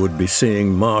remarked that he would be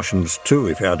seeing Martians too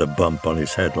if he had a bump on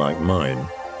his head like mine.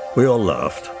 We all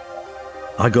laughed.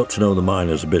 I got to know the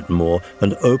miners a bit more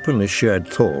and openly shared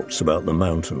thoughts about the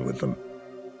mountain with them.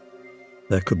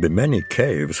 There could be many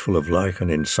caves full of lichen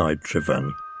inside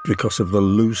Tryfan because of the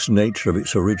loose nature of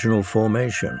its original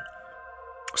formation.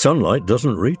 Sunlight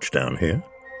doesn't reach down here.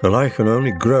 The lichen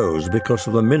only grows because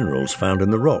of the minerals found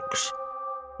in the rocks.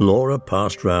 Laura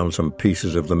passed round some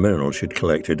pieces of the mineral she'd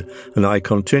collected, and I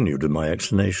continued with my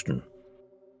explanation.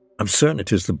 I'm certain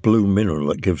it is the blue mineral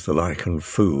that gives the lichen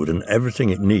food and everything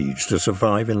it needs to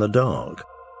survive in the dark.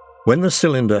 When the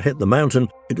cylinder hit the mountain,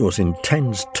 it was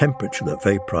intense temperature that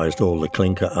vaporized all the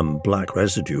clinker and black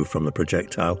residue from the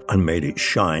projectile and made it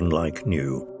shine like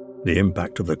new. The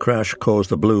impact of the crash caused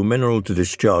the blue mineral to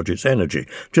discharge its energy,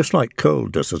 just like coal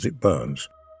does as it burns,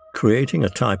 creating a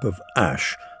type of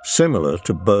ash similar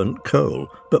to burnt coal,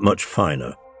 but much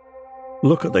finer.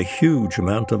 Look at the huge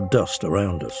amount of dust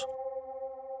around us.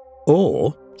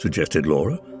 Or, suggested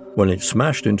Laura, when it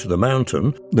smashed into the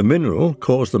mountain, the mineral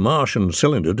caused the Martian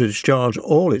cylinder to discharge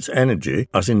all its energy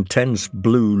as intense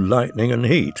blue lightning and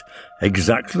heat,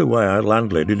 exactly the way our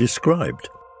landlady described.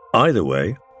 Either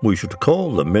way, we should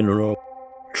call the mineral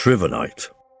Tryvanite.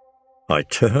 I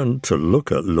turned to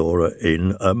look at Laura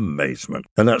in amazement.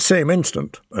 And that same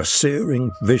instant, a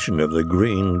searing vision of the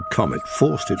green comet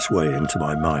forced its way into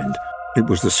my mind. It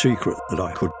was the secret that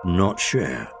I could not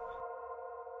share.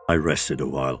 I rested a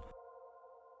while.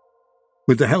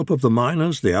 With the help of the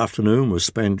miners, the afternoon was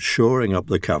spent shoring up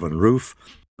the cavern roof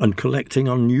and collecting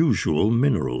unusual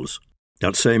minerals.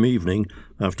 That same evening,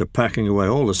 after packing away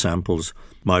all the samples,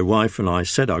 my wife and I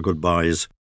said our goodbyes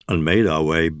and made our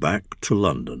way back to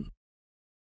London.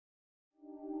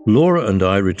 Laura and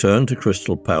I returned to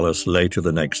Crystal Palace later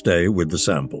the next day with the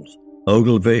samples.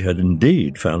 Ogilvy had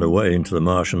indeed found a way into the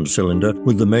Martian cylinder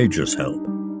with the Major's help.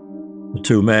 The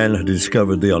two men had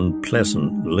discovered the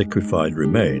unpleasant liquefied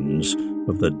remains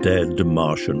of the dead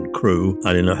Martian crew,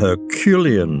 and in a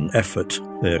Herculean effort,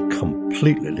 they had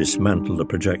completely dismantled the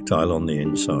projectile on the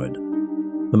inside.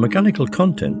 The mechanical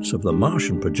contents of the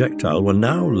Martian projectile were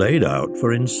now laid out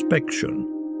for inspection.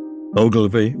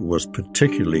 Ogilvy was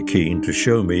particularly keen to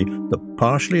show me the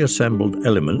partially assembled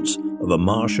elements of a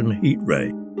Martian heat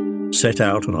ray, set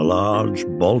out on a large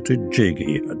bolted jig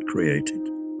he had created.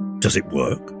 "Does it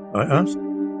work?" I asked.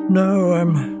 "No,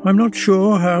 I'm not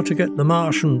sure how to get the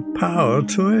Martian power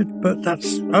to it, but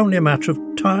that's only a matter of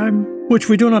time, which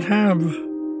we do not have.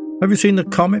 Have you seen the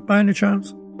comet by any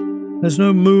chance? There's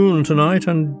no moon tonight,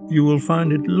 and you will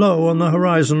find it low on the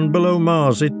horizon below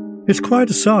Mars. It's quite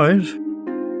a sight."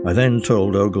 I then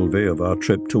told Ogilvy of our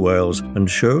trip to Wales and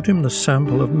showed him the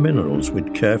sample of minerals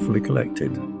we'd carefully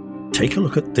collected. "Take a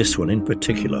look at this one in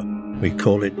particular. We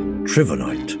call it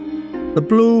Tryvanite. The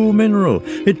blue mineral.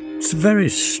 It's a very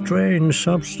strange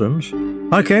substance.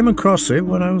 I came across it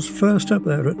when I was first up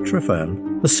there at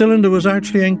Tryfan. The cylinder was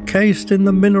actually encased in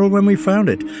the mineral when we found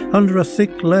it, under a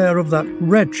thick layer of that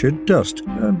wretched dust.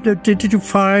 Did you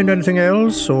find anything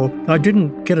else, or I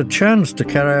didn't get a chance to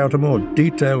carry out a more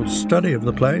detailed study of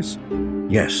the place?"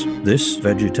 "Yes, this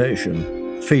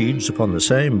vegetation feeds upon the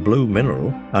same blue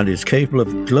mineral and is capable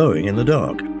of glowing in the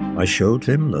dark." I showed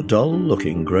him the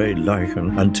dull-looking grey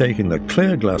lichen, and taking the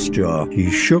clear glass jar, he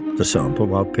shook the sample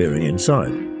while peering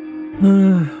inside.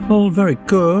 All very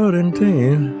good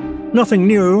indeed. Nothing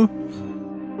new.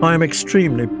 I am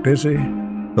extremely busy."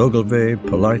 Ogilvy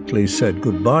politely said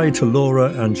goodbye to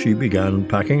Laura, and she began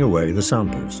packing away the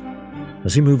samples.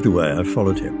 As he moved away, I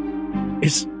followed him.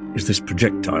 Is this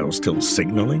projectile still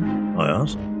signalling?" I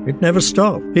asked. "It never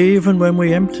stopped, even when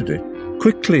we emptied it.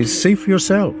 Quickly, see for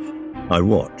yourself." I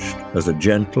watched as a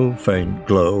gentle, faint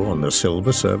glow on the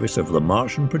silver surface of the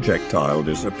Martian projectile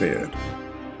disappeared.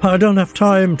 "I don't have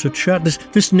time to chat.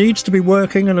 This needs to be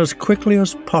working, and as quickly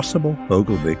as possible,"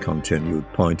 Ogilvy continued,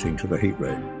 pointing to the heat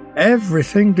ray.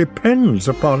 "Everything depends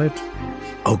upon it."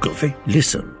 "Ogilvy,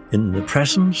 listen. In the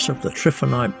presence of the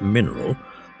Tryfanite mineral,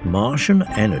 Martian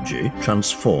energy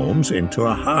transforms into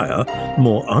a higher,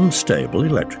 more unstable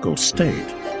electrical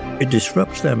state. It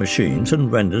disrupts their machines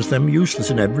and renders them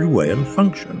useless in every way and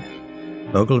function."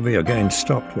 Ogilvy again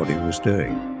stopped what he was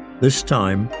doing. This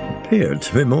time appeared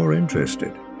to be more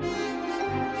interested.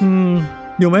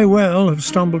 You may well have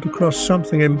stumbled across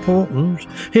something important.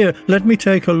 Here, let me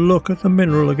take a look at the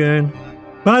mineral again.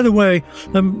 By the way,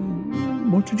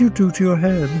 what did you do to your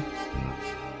head?"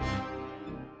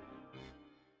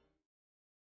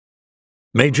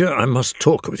 "Major, I must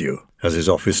talk with you," as his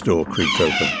office door creaked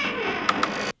open.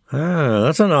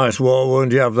 "That's a nice war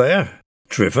wound you have there,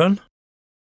 Tryfan."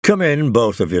 Come in,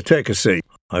 both of you. Take a seat.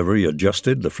 I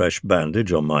readjusted the fresh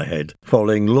bandage on my head,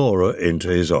 following Laura into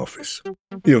his office.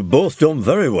 You've both done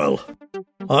very well.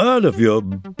 I heard of your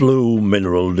blue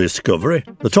mineral discovery.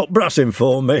 The top brass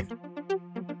informed me.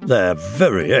 They're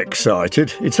very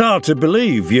excited. It's hard to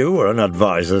believe you were an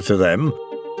advisor to them.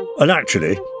 And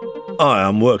actually, I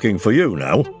am working for you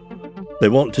now. They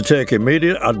want to take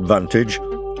immediate advantage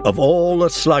of all the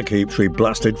slag heaps we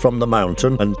blasted from the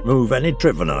mountain and move any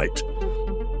trifonite.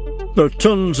 There are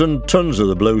tons and tons of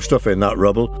the blue stuff in that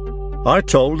rubble. I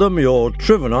told them your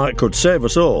trifonite could save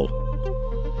us all.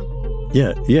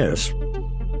 Yes,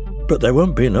 but there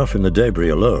won't be enough in the debris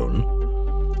alone.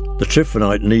 The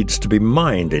trifonite needs to be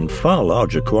mined in far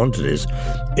larger quantities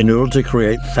in order to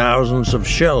create thousands of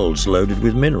shells loaded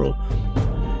with mineral.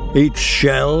 Each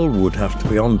shell would have to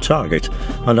be on target,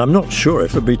 and I'm not sure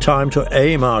if there'll be time to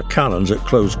aim our cannons at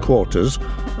close quarters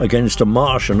against a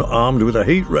Martian armed with a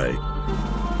heat ray.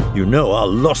 You know our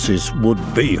losses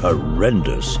would be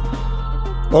horrendous.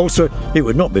 Also, it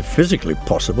would not be physically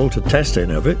possible to test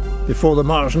any of it before the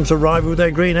Martians arrive with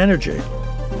their green energy.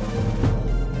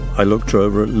 I looked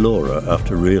over at Laura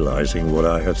after realising what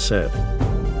I had said.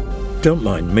 Don't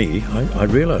mind me, I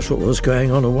realised what was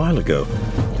going on a while ago.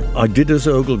 I did as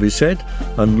Ogilvy said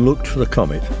and looked for the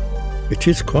comet. It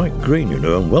is quite green, you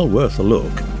know, and well worth a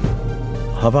look.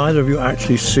 Have either of you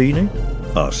actually seen it?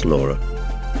 Asked Laura.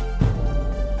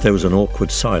 There was an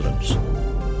awkward silence.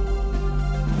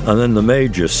 And then the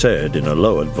Major said in a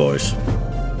lowered voice,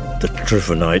 "The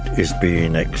trifonite is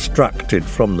being extracted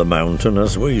from the mountain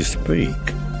as we speak."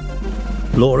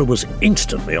 Laura was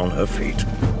instantly on her feet.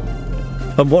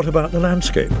 "And what about the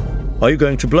landscape? Are you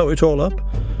going to blow it all up?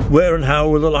 Where and how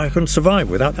will the Lycans survive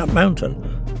without that mountain?"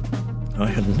 I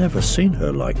had never seen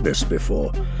her like this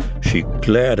before. She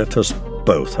glared at us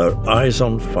both, her eyes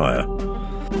on fire.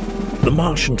 "The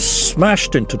Martians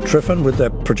smashed into Trifon with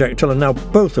their projectile, and now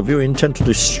both of you intend to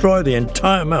destroy the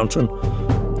entire mountain.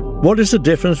 What is the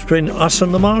difference between us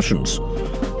and the Martians?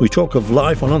 We talk of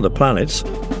life on other planets,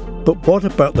 but what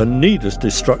about the needless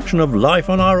destruction of life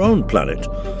on our own planet?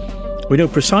 We know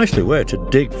precisely where to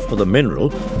dig for the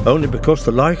mineral, only because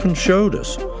the Lycans showed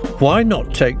us. Why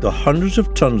not take the hundreds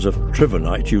of tons of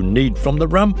trifonite you need from the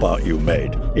rampart you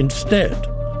made instead?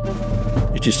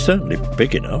 It is certainly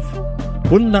big enough.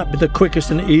 Wouldn't that be the quickest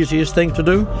and easiest thing to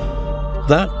do?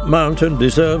 That mountain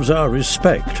deserves our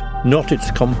respect, not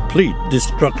its complete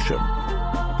destruction."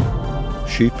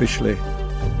 Sheepishly,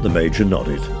 the Major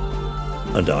nodded,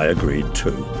 and I agreed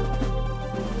too.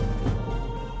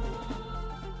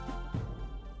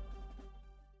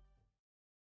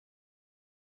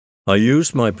 I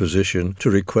used my position to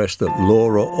request that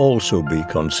Laura also be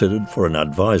considered for an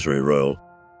advisory role,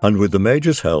 and with the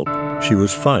Major's help, she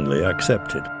was finally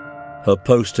accepted. Her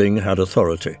posting had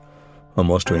authority and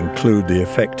was to include the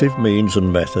effective means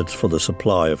and methods for the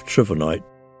supply of trifonite,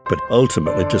 but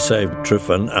ultimately to save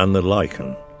Trifon and the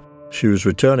Lycan. She was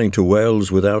returning to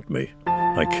Wales without me.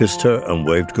 I kissed her and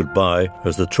waved goodbye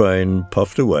as the train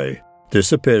puffed away,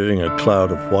 disappearing in a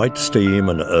cloud of white steam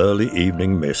and early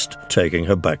evening mist, taking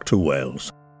her back to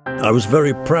Wales. I was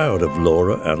very proud of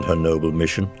Laura and her noble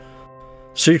mission.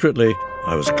 Secretly,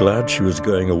 I was glad she was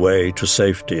going away to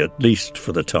safety, at least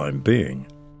for the time being.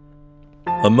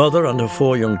 Her mother and her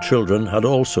 4 young children had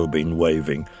also been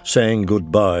waving, saying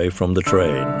goodbye from the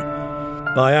train.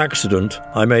 By accident,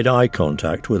 I made eye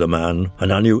contact with a man,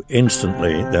 and I knew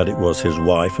instantly that it was his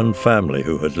wife and family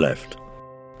who had left.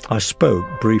 I spoke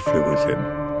briefly with him.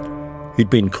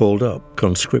 He'd been called up,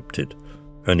 conscripted,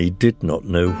 and he did not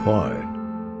know why.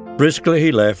 Briskly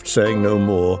he left, saying no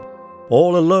more.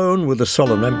 All alone with the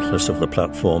solemn emptiness of the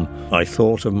platform, I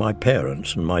thought of my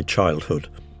parents and my childhood,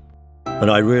 and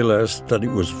I realized that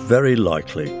it was very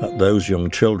likely that those young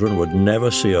children would never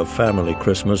see a family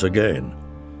Christmas again.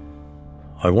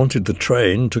 I wanted the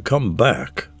train to come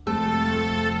back.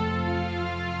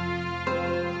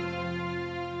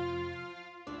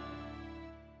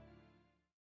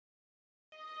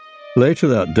 Later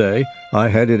that day, I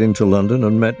headed into London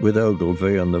and met with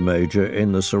Ogilvy and the Major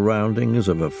in the surroundings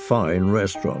of a fine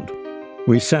restaurant.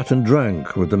 We sat and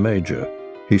drank with the Major.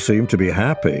 He seemed to be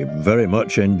happy, very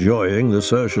much enjoying the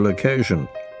social occasion,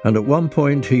 and at one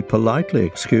point he politely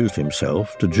excused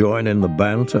himself to join in the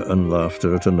banter and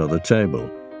laughter at another table.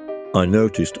 I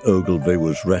noticed Ogilvy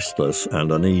was restless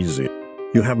and uneasy.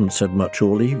 "You haven't said much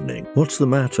all evening. What's the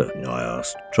matter?" I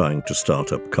asked, trying to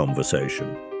start up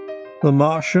conversation. "The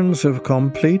Martians have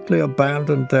completely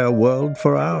abandoned their world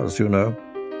for ours, you know.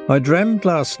 I dreamt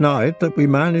last night that we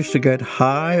managed to get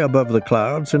high above the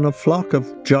clouds in a flock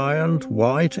of giant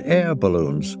white air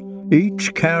balloons.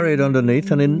 Each carried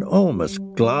underneath an enormous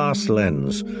glass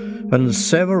lens, and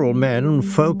several men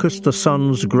focused the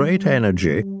sun's great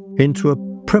energy into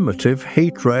a primitive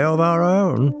heat ray of our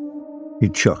own. He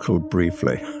chuckled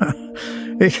briefly.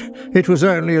 It was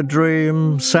only a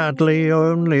dream, sadly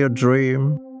only a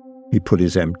dream. He put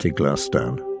his empty glass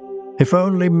down. If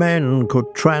only men could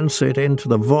transit into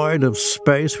the void of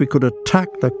space, we could attack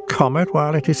the comet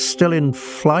while it is still in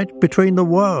flight between the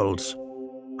worlds.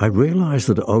 I realized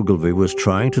that Ogilvy was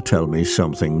trying to tell me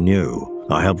something new.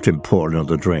 I helped him pour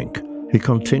another drink. He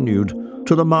continued,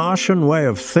 "To the Martian way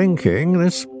of thinking,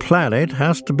 this planet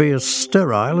has to be as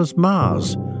sterile as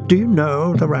Mars. Do you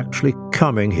know they're actually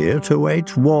coming here to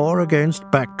wage war against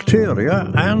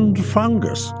bacteria and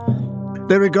fungus?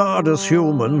 They regard us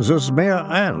humans as mere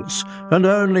ants and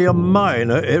only a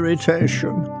minor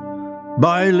irritation.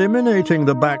 By eliminating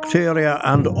the bacteria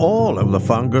and all of the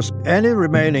fungus, any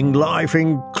remaining life,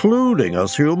 including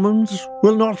us humans,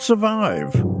 will not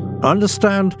survive.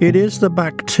 Understand, it is the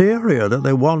bacteria that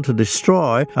they want to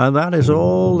destroy, and that is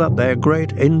all that their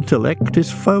great intellect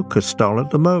is focused on at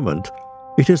the moment.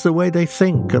 It is the way they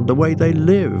think and the way they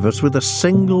live, as with a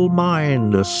single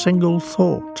mind, a single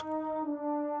thought."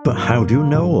 "But how do you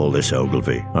know all this,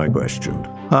 Ogilvy?" I questioned.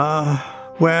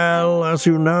 Well, as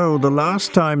you know, the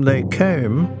last time they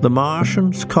came, the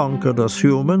Martians conquered us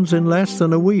humans in less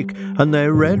than a week, and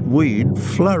their red weed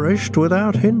flourished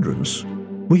without hindrance.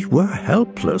 We were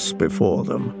helpless before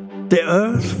them. The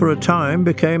Earth, for a time,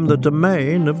 became the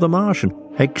domain of the Martian,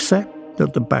 except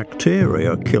that the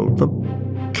bacteria killed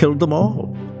them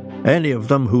all. Any of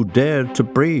them who dared to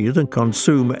breathe and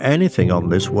consume anything on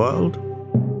this world.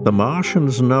 The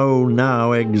Martians know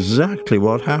now exactly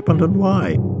what happened and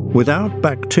why. Without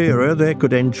bacteria, they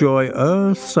could enjoy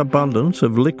Earth's abundance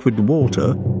of liquid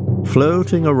water,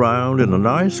 floating around in a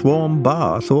nice warm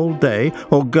bath all day,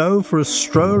 or go for a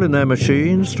stroll in their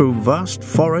machines through vast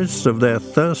forests of their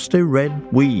thirsty red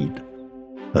weed.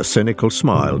 A cynical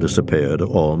smile disappeared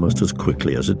almost as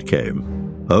quickly as it came.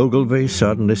 Ogilvy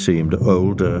suddenly seemed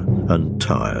older and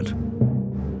tired.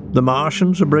 The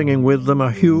Martians are bringing with them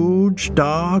a huge,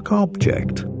 dark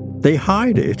object. They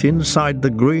hide it inside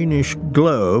the greenish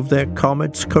glow of their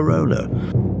comet's corona.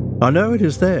 I know it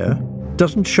is there. It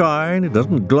doesn't shine, it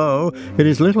doesn't glow. It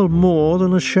is little more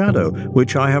than a shadow,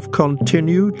 which I have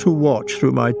continued to watch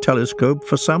through my telescope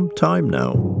for some time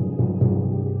now.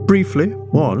 Briefly,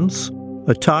 once,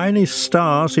 a tiny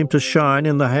star seemed to shine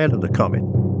in the head of the comet.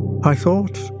 I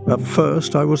thought, at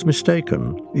first, I was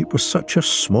mistaken. It was such a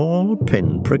small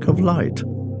pinprick of light.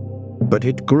 But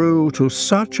it grew to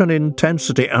such an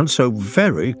intensity, and so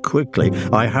very quickly,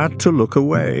 I had to look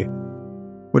away.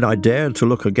 When I dared to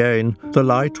look again, the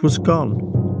light was gone.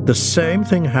 The same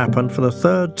thing happened for the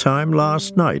third time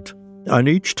last night, and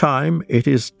each time it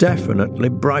is definitely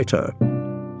brighter.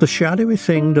 The shadowy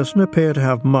thing doesn't appear to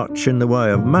have much in the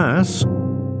way of mass,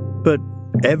 but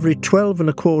every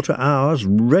 12¼ hours,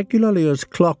 regularly as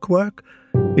clockwork,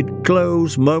 it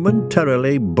glows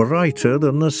momentarily brighter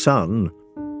than the sun.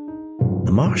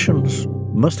 The Martians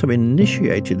must have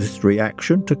initiated this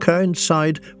reaction to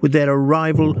coincide with their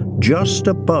arrival just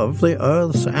above the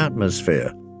Earth's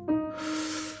atmosphere.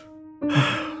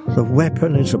 The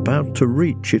weapon is about to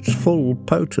reach its full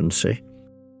potency.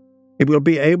 It will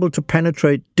be able to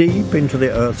penetrate deep into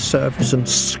the Earth's surface and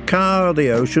scour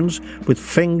the oceans with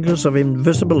fingers of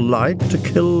invisible light to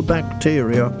kill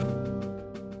bacteria.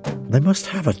 They must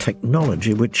have a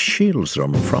technology which shields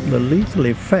them from the lethal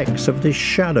effects of this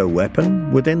shadow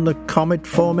weapon within the comet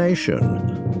formation.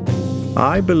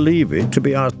 I believe it to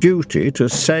be our duty to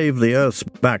save the Earth's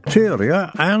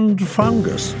bacteria and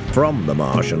fungus from the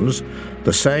Martians,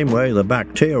 the same way the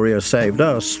bacteria saved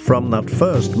us from that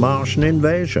first Martian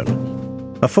invasion.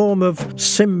 A form of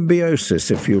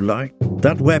symbiosis, if you like.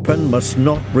 That weapon must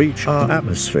not reach our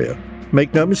atmosphere.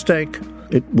 Make no mistake,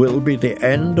 it will be the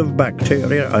end of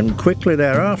bacteria, and quickly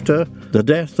thereafter, the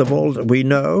death of all that we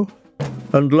know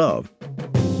and love.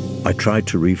 I tried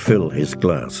to refill his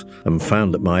glass and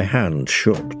found that my hand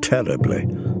shook terribly.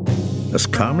 As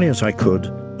calmly as I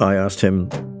could, I asked him,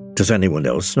 "Does anyone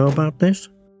else know about this?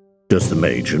 Does the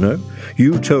Major know?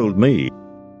 You told me."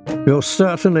 "You're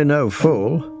certainly no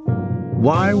fool.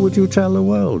 Why would you tell the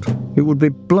world? It would be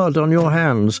blood on your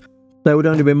hands. There would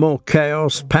only be more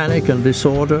chaos, panic and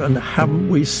disorder, and haven't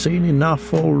we seen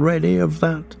enough already of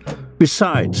that?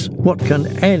 Besides, what can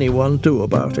anyone do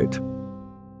about it?"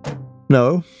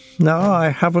 No, I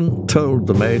haven't told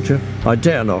the Major. I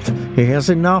dare not. He has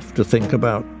enough to think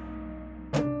about.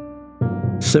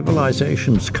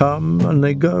 Civilizations come and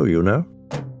they go, you know.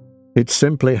 It's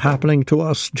simply happening to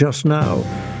us just now.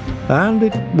 And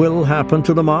it will happen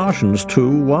to the Martians too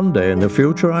one day in the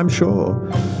future, I'm sure.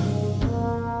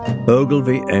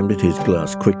 Ogilvy emptied his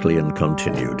glass quickly and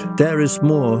continued. There is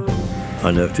more.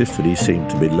 I noticed that he seemed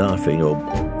to be laughing, or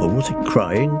was he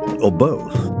crying, or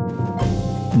both?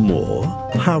 More?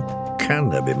 How can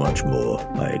there be much more?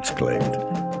 I exclaimed.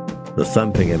 The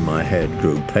thumping in my head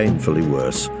grew painfully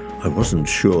worse. I wasn't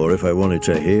sure if I wanted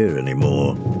to hear any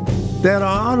more. There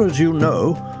are, as you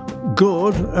know,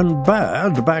 good and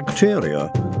bad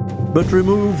bacteria, but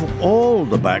remove all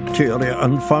the bacteria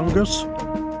and fungus,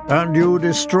 and you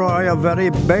destroy a very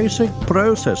basic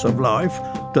process of life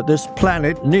that this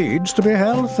planet needs to be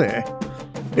healthy.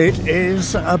 It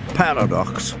is a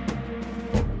paradox.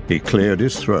 He cleared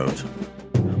his throat.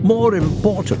 More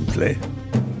importantly,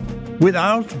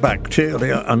 without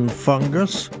bacteria and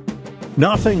fungus,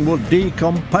 nothing would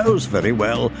decompose very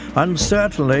well, and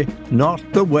certainly not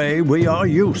the way we are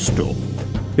used to.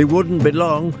 It wouldn't be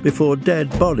long before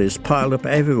dead bodies piled up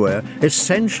everywhere,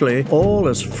 essentially all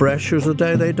as fresh as the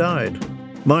day they died.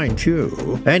 Mind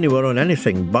you, anyone on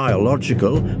anything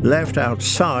biological left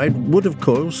outside would, of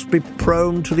course, be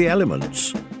prone to the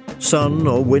elements. Sun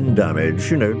or wind damage,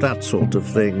 that sort of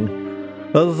thing.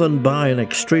 Other than by an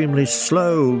extremely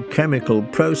slow chemical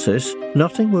process,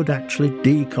 nothing would actually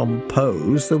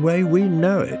decompose the way we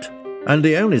know it. And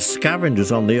the only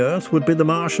scavengers on the Earth would be the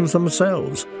Martians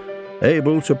themselves,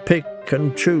 able to pick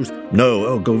and choose. No,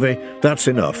 Ogilvy, that's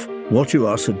enough. What you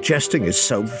are suggesting is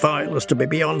so vile as to be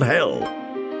beyond hell.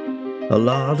 A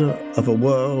larder of a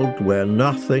world where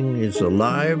nothing is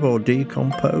alive or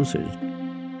decomposes.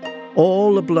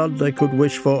 All the blood they could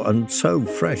wish for, and so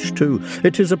fresh too.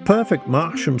 It is a perfect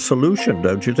Martian solution,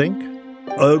 don't you think?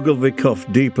 Ogilvy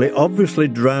coughed deeply, obviously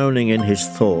drowning in his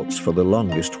thoughts for the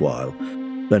longest while.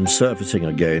 Then surfacing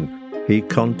again, he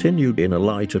continued in a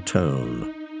lighter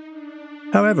tone.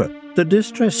 However, the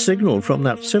distress signal from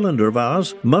that cylinder of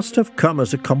ours must have come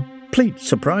as a complete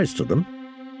surprise to them.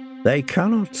 They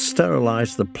cannot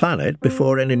sterilize the planet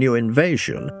before any new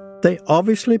invasion. They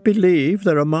obviously believe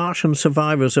there are Martian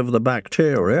survivors of the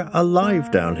bacteria alive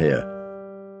down here.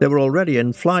 They were already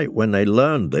in flight when they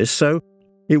learned this, so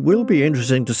it will be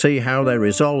interesting to see how they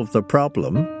resolve the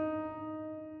problem.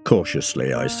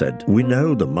 Cautiously, I said, we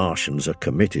know the Martians are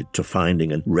committed to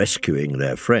finding and rescuing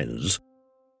their friends,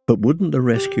 but wouldn't the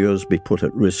rescuers be put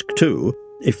at risk too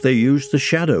if they use the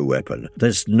shadow weapon?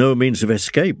 There's no means of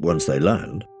escape once they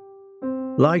land.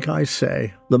 Like I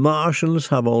say, the Martians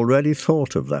have already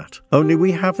thought of that, only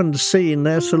we haven't seen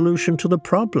their solution to the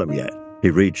problem yet. He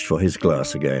reached for his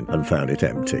glass again and found it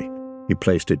empty. He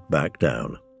placed it back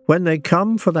down. When they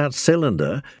come for that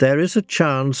cylinder, there is a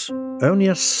chance, only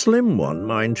a slim one,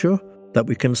 mind you, that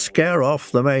we can scare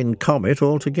off the main comet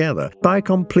altogether by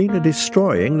completely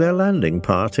destroying their landing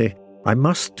party. I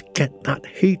must get that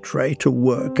heat ray to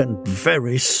work, and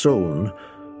very soon.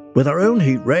 With our own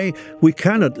heat ray, we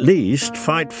can at least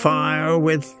fight fire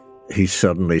with... He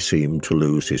suddenly seemed to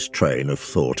lose his train of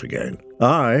thought again.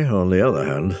 I, on the other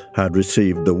hand, had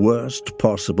received the worst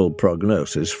possible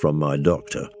prognosis from my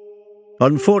doctor.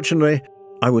 Unfortunately,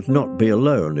 I would not be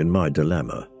alone in my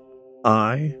dilemma.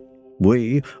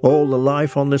 We, all the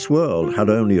life on this world, had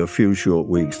only a few short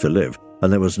weeks to live,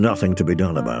 and there was nothing to be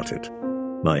done about it.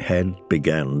 My head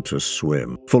began to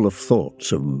swim, full of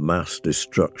thoughts of mass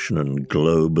destruction and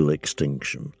global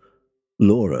extinction.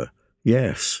 Laura,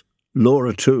 yes,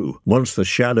 Laura too. Once the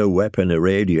shadow weapon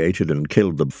irradiated and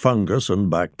killed the fungus and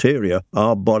bacteria,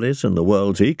 our bodies and the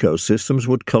world's ecosystems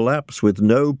would collapse with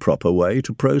no proper way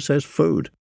to process food.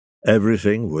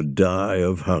 Everything would die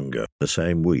of hunger the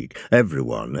same week.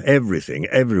 Everyone, everything,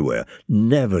 everywhere,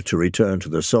 never to return to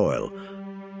the soil.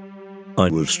 I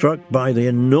was struck by the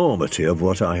enormity of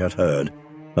what I had heard,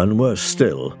 and worse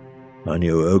still, I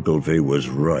knew Ogilvy was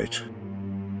right.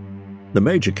 The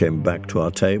Major came back to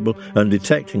our table and,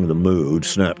 detecting the mood,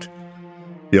 snapped,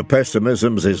 "Your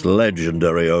pessimisms is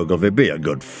legendary, Ogilvy. Be a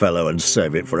good fellow and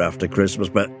save it for after Christmas,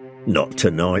 but not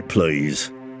tonight,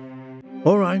 please."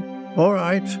 All right.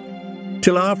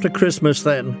 Till after Christmas,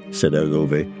 then," said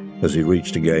Ogilvy, as he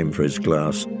reached again for his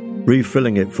glass,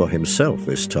 refilling it for himself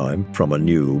this time from a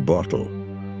new bottle.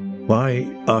 "Why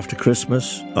after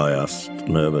Christmas?" I asked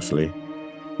nervously.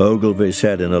 Ogilvy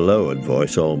said in a lowered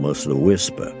voice, almost a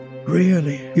whisper,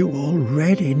 "Really, you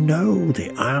already know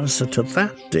the answer to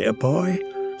that, dear boy.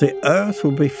 The Earth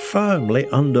will be firmly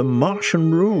under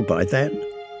Martian rule by then."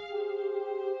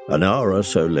 An hour or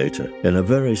so later, in a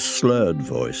very slurred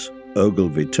voice,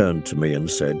 Ogilvy turned to me and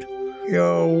said,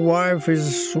 "Your wife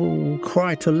is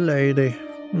quite a lady.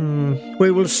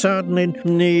 We will certainly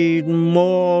need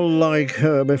more like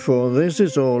her before this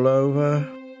is all over."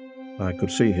 I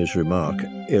could see his remark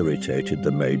irritated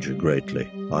the Major greatly.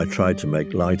 I tried to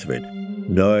make light of it,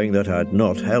 knowing that I'd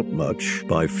not helped much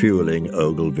by fueling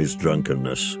Ogilvy's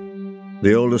drunkenness.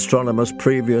 The old astronomer's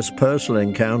previous personal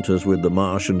encounters with the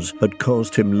Martians had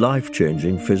caused him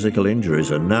life-changing physical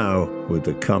injuries, and now, with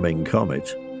the coming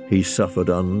comet, he suffered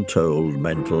untold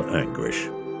mental anguish.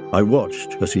 I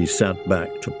watched as he sat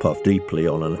back to puff deeply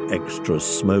on an extra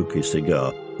smoky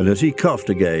cigar, and as he coughed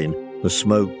again, the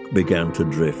smoke began to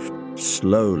drift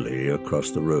slowly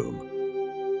across the room.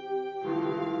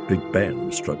 Big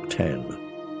Ben struck 10.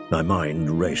 My mind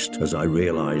raced as I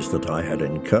realized that I had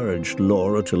encouraged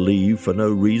Laura to leave for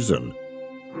no reason.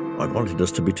 I wanted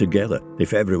us to be together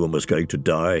if everyone was going to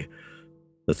die.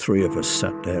 The three of us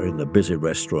sat there in the busy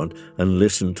restaurant and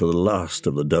listened to the last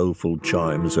of the doleful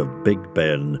chimes of Big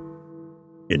Ben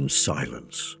in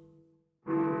silence.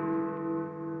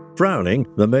 Frowning,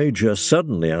 the Major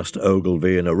suddenly asked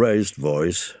Ogilvy in a raised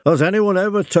voice, "Has anyone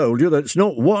ever told you that it's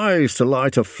not wise to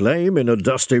light a flame in a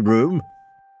dusty room?"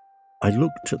 I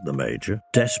looked at the Major,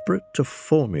 desperate to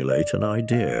formulate an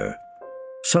idea.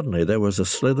 Suddenly there was a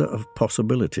slither of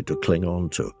possibility to cling on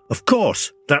to. "Of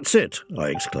course, that's it," I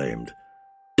exclaimed.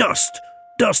 "Dust!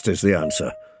 Dust is the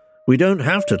answer. We don't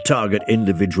have to target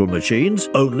individual machines,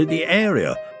 only the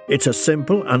area. It's a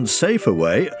simple and safer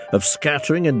way of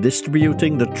scattering and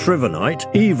distributing the Trivanite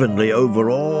evenly over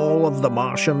all of the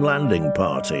Martian landing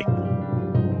party.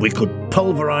 We could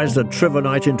pulverize the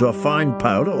Trivanite into a fine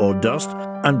powder or dust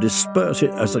and disperse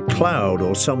it as a cloud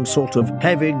or some sort of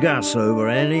heavy gas over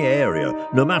any area,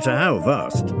 no matter how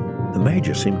vast." The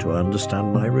Major seemed to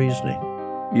understand my reasoning.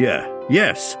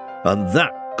 Yes, and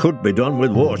that could be done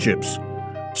with warships.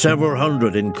 Several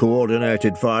hundred in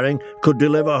coordinated firing could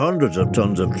deliver hundreds of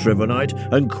tons of Trivanite,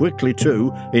 and quickly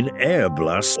too, in air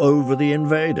blasts over the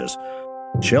invaders.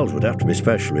 Shells would have to be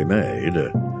specially made.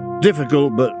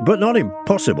 Difficult, but not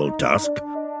impossible task.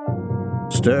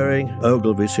 Stirring,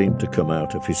 Ogilvy seemed to come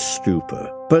out of his stupor.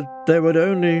 But there would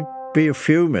only be a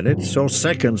few minutes, or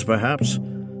seconds perhaps,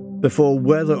 before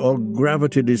weather or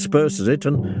gravity disperses it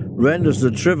and renders the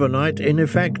Trivanite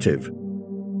ineffective.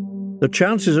 The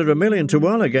chances are 1,000,000 to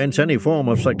 1 against any form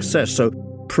of success, so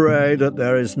pray that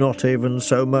there is not even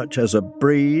so much as a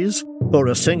breeze or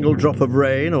a single drop of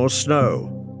rain or snow.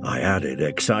 I added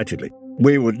excitedly,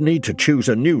 "We would need to choose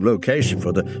a new location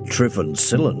for the Trivan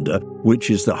cylinder, which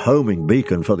is the homing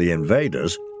beacon for the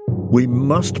invaders. We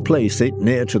must place it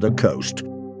near to the coast,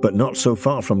 but not so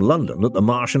far from London that the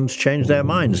Martians change their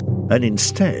minds, and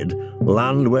instead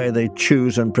land where they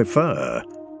choose and prefer.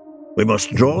 We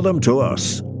must draw them to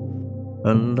us."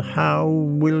 "And how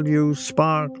will you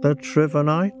spark the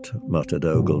Trivanite?" muttered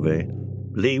Ogilvy.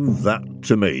 "Leave that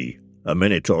to me. A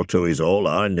minute or two is all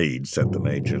I need," said the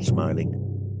Major, smiling.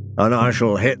 "And I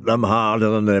shall hit them harder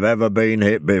than they've ever been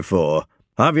hit before.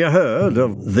 Have you heard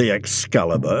of the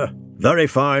Excalibur? Very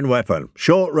fine weapon,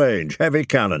 short range, heavy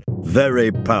cannon, very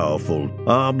powerful.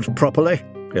 Armed properly,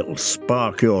 it'll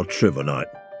spark your Trivanite.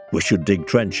 We should dig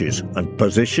trenches and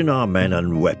position our men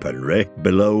and weaponry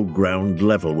below ground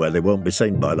level where they won't be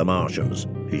seen by the Martians."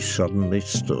 He suddenly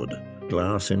stood,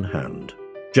 glass in hand.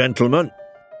 "Gentlemen,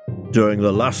 during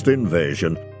the last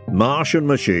invasion, Martian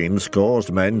machines caused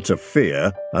men to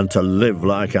fear and to live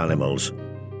like animals.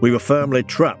 We were firmly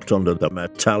trapped under the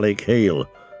metallic heel.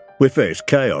 We faced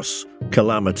chaos,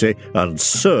 calamity, and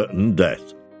certain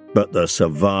death. But the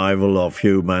survival of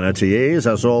humanity is,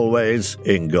 as always,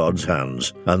 in God's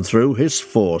hands, and through his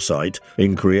foresight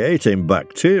in creating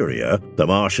bacteria, the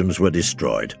Martians were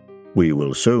destroyed. We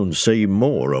will soon see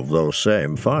more of those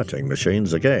same fighting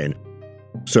machines again.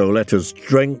 So let us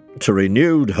drink to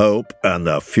renewed hope and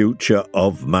the future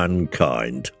of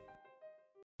mankind."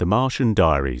 The Martian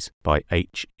Diaries by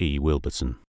H.E.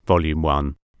 Wilberson. Volume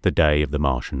 1, The Day of the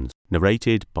Martians.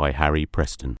 Narrated by Harry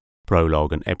Preston.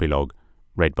 Prologue and Epilogue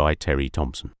read by Terry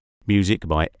Thompson. Music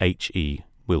by H.E.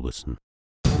 Wilberson.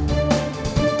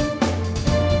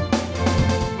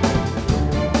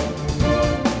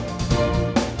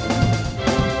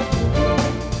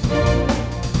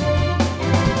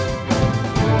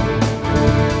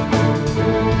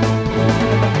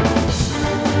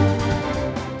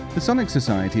 The Sonic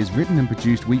Society is written and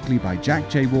produced weekly by Jack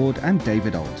J. Ward and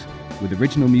David Alt, with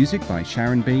original music by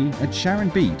Sharon B. at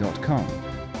sharonb.com.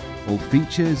 All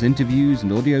features, interviews,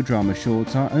 and audio drama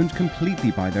shorts are owned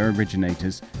completely by their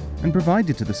originators and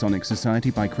provided to the Sonic Society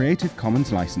by Creative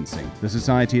Commons licensing. The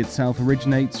Society itself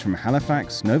originates from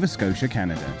Halifax, Nova Scotia,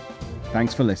 Canada.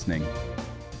 Thanks for listening.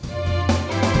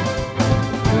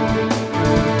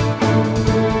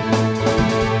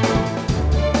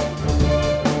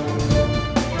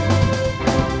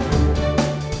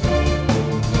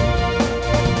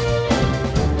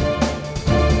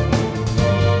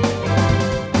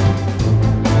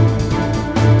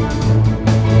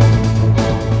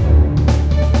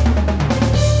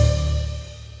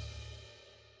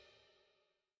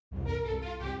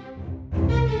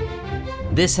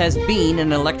 This has been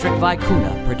an Electric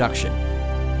Vicuna production.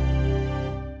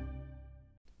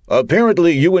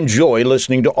 Apparently you enjoy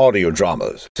listening to audio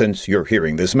dramas since you're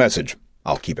hearing this message.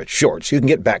 I'll keep it short so you can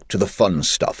get back to the fun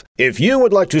stuff. If you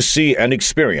would like to see and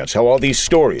experience how all these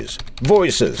stories,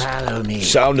 voices,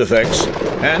 sound effects,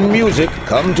 and music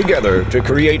come together to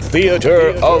create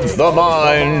theater of the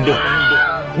mind,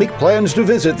 make plans to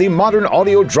visit the Modern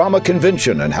Audio Drama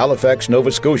Convention in Halifax,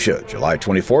 Nova Scotia, July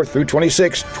 24th through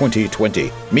 26,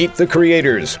 2020. Meet the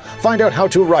creators. Find out how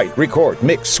to write, record,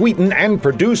 mix, sweeten, and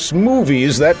produce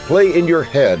movies that play in your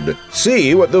head.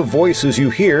 See what the voices you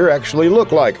hear actually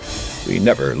look like. We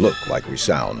never look like we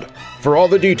sound. For all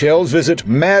the details, visit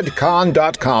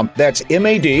madcon.com. That's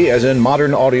M-A-D as in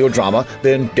modern audio drama,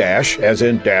 then dash as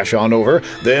in dash on over,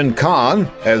 then con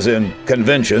as in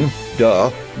convention,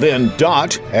 duh, then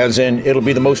dot as in it'll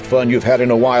be the most fun you've had in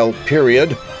a while,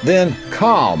 period, then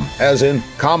com as in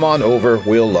come on over,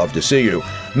 we'll love to see you.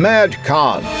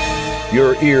 MadCon.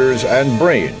 Your ears and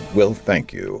brain will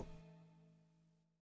thank you.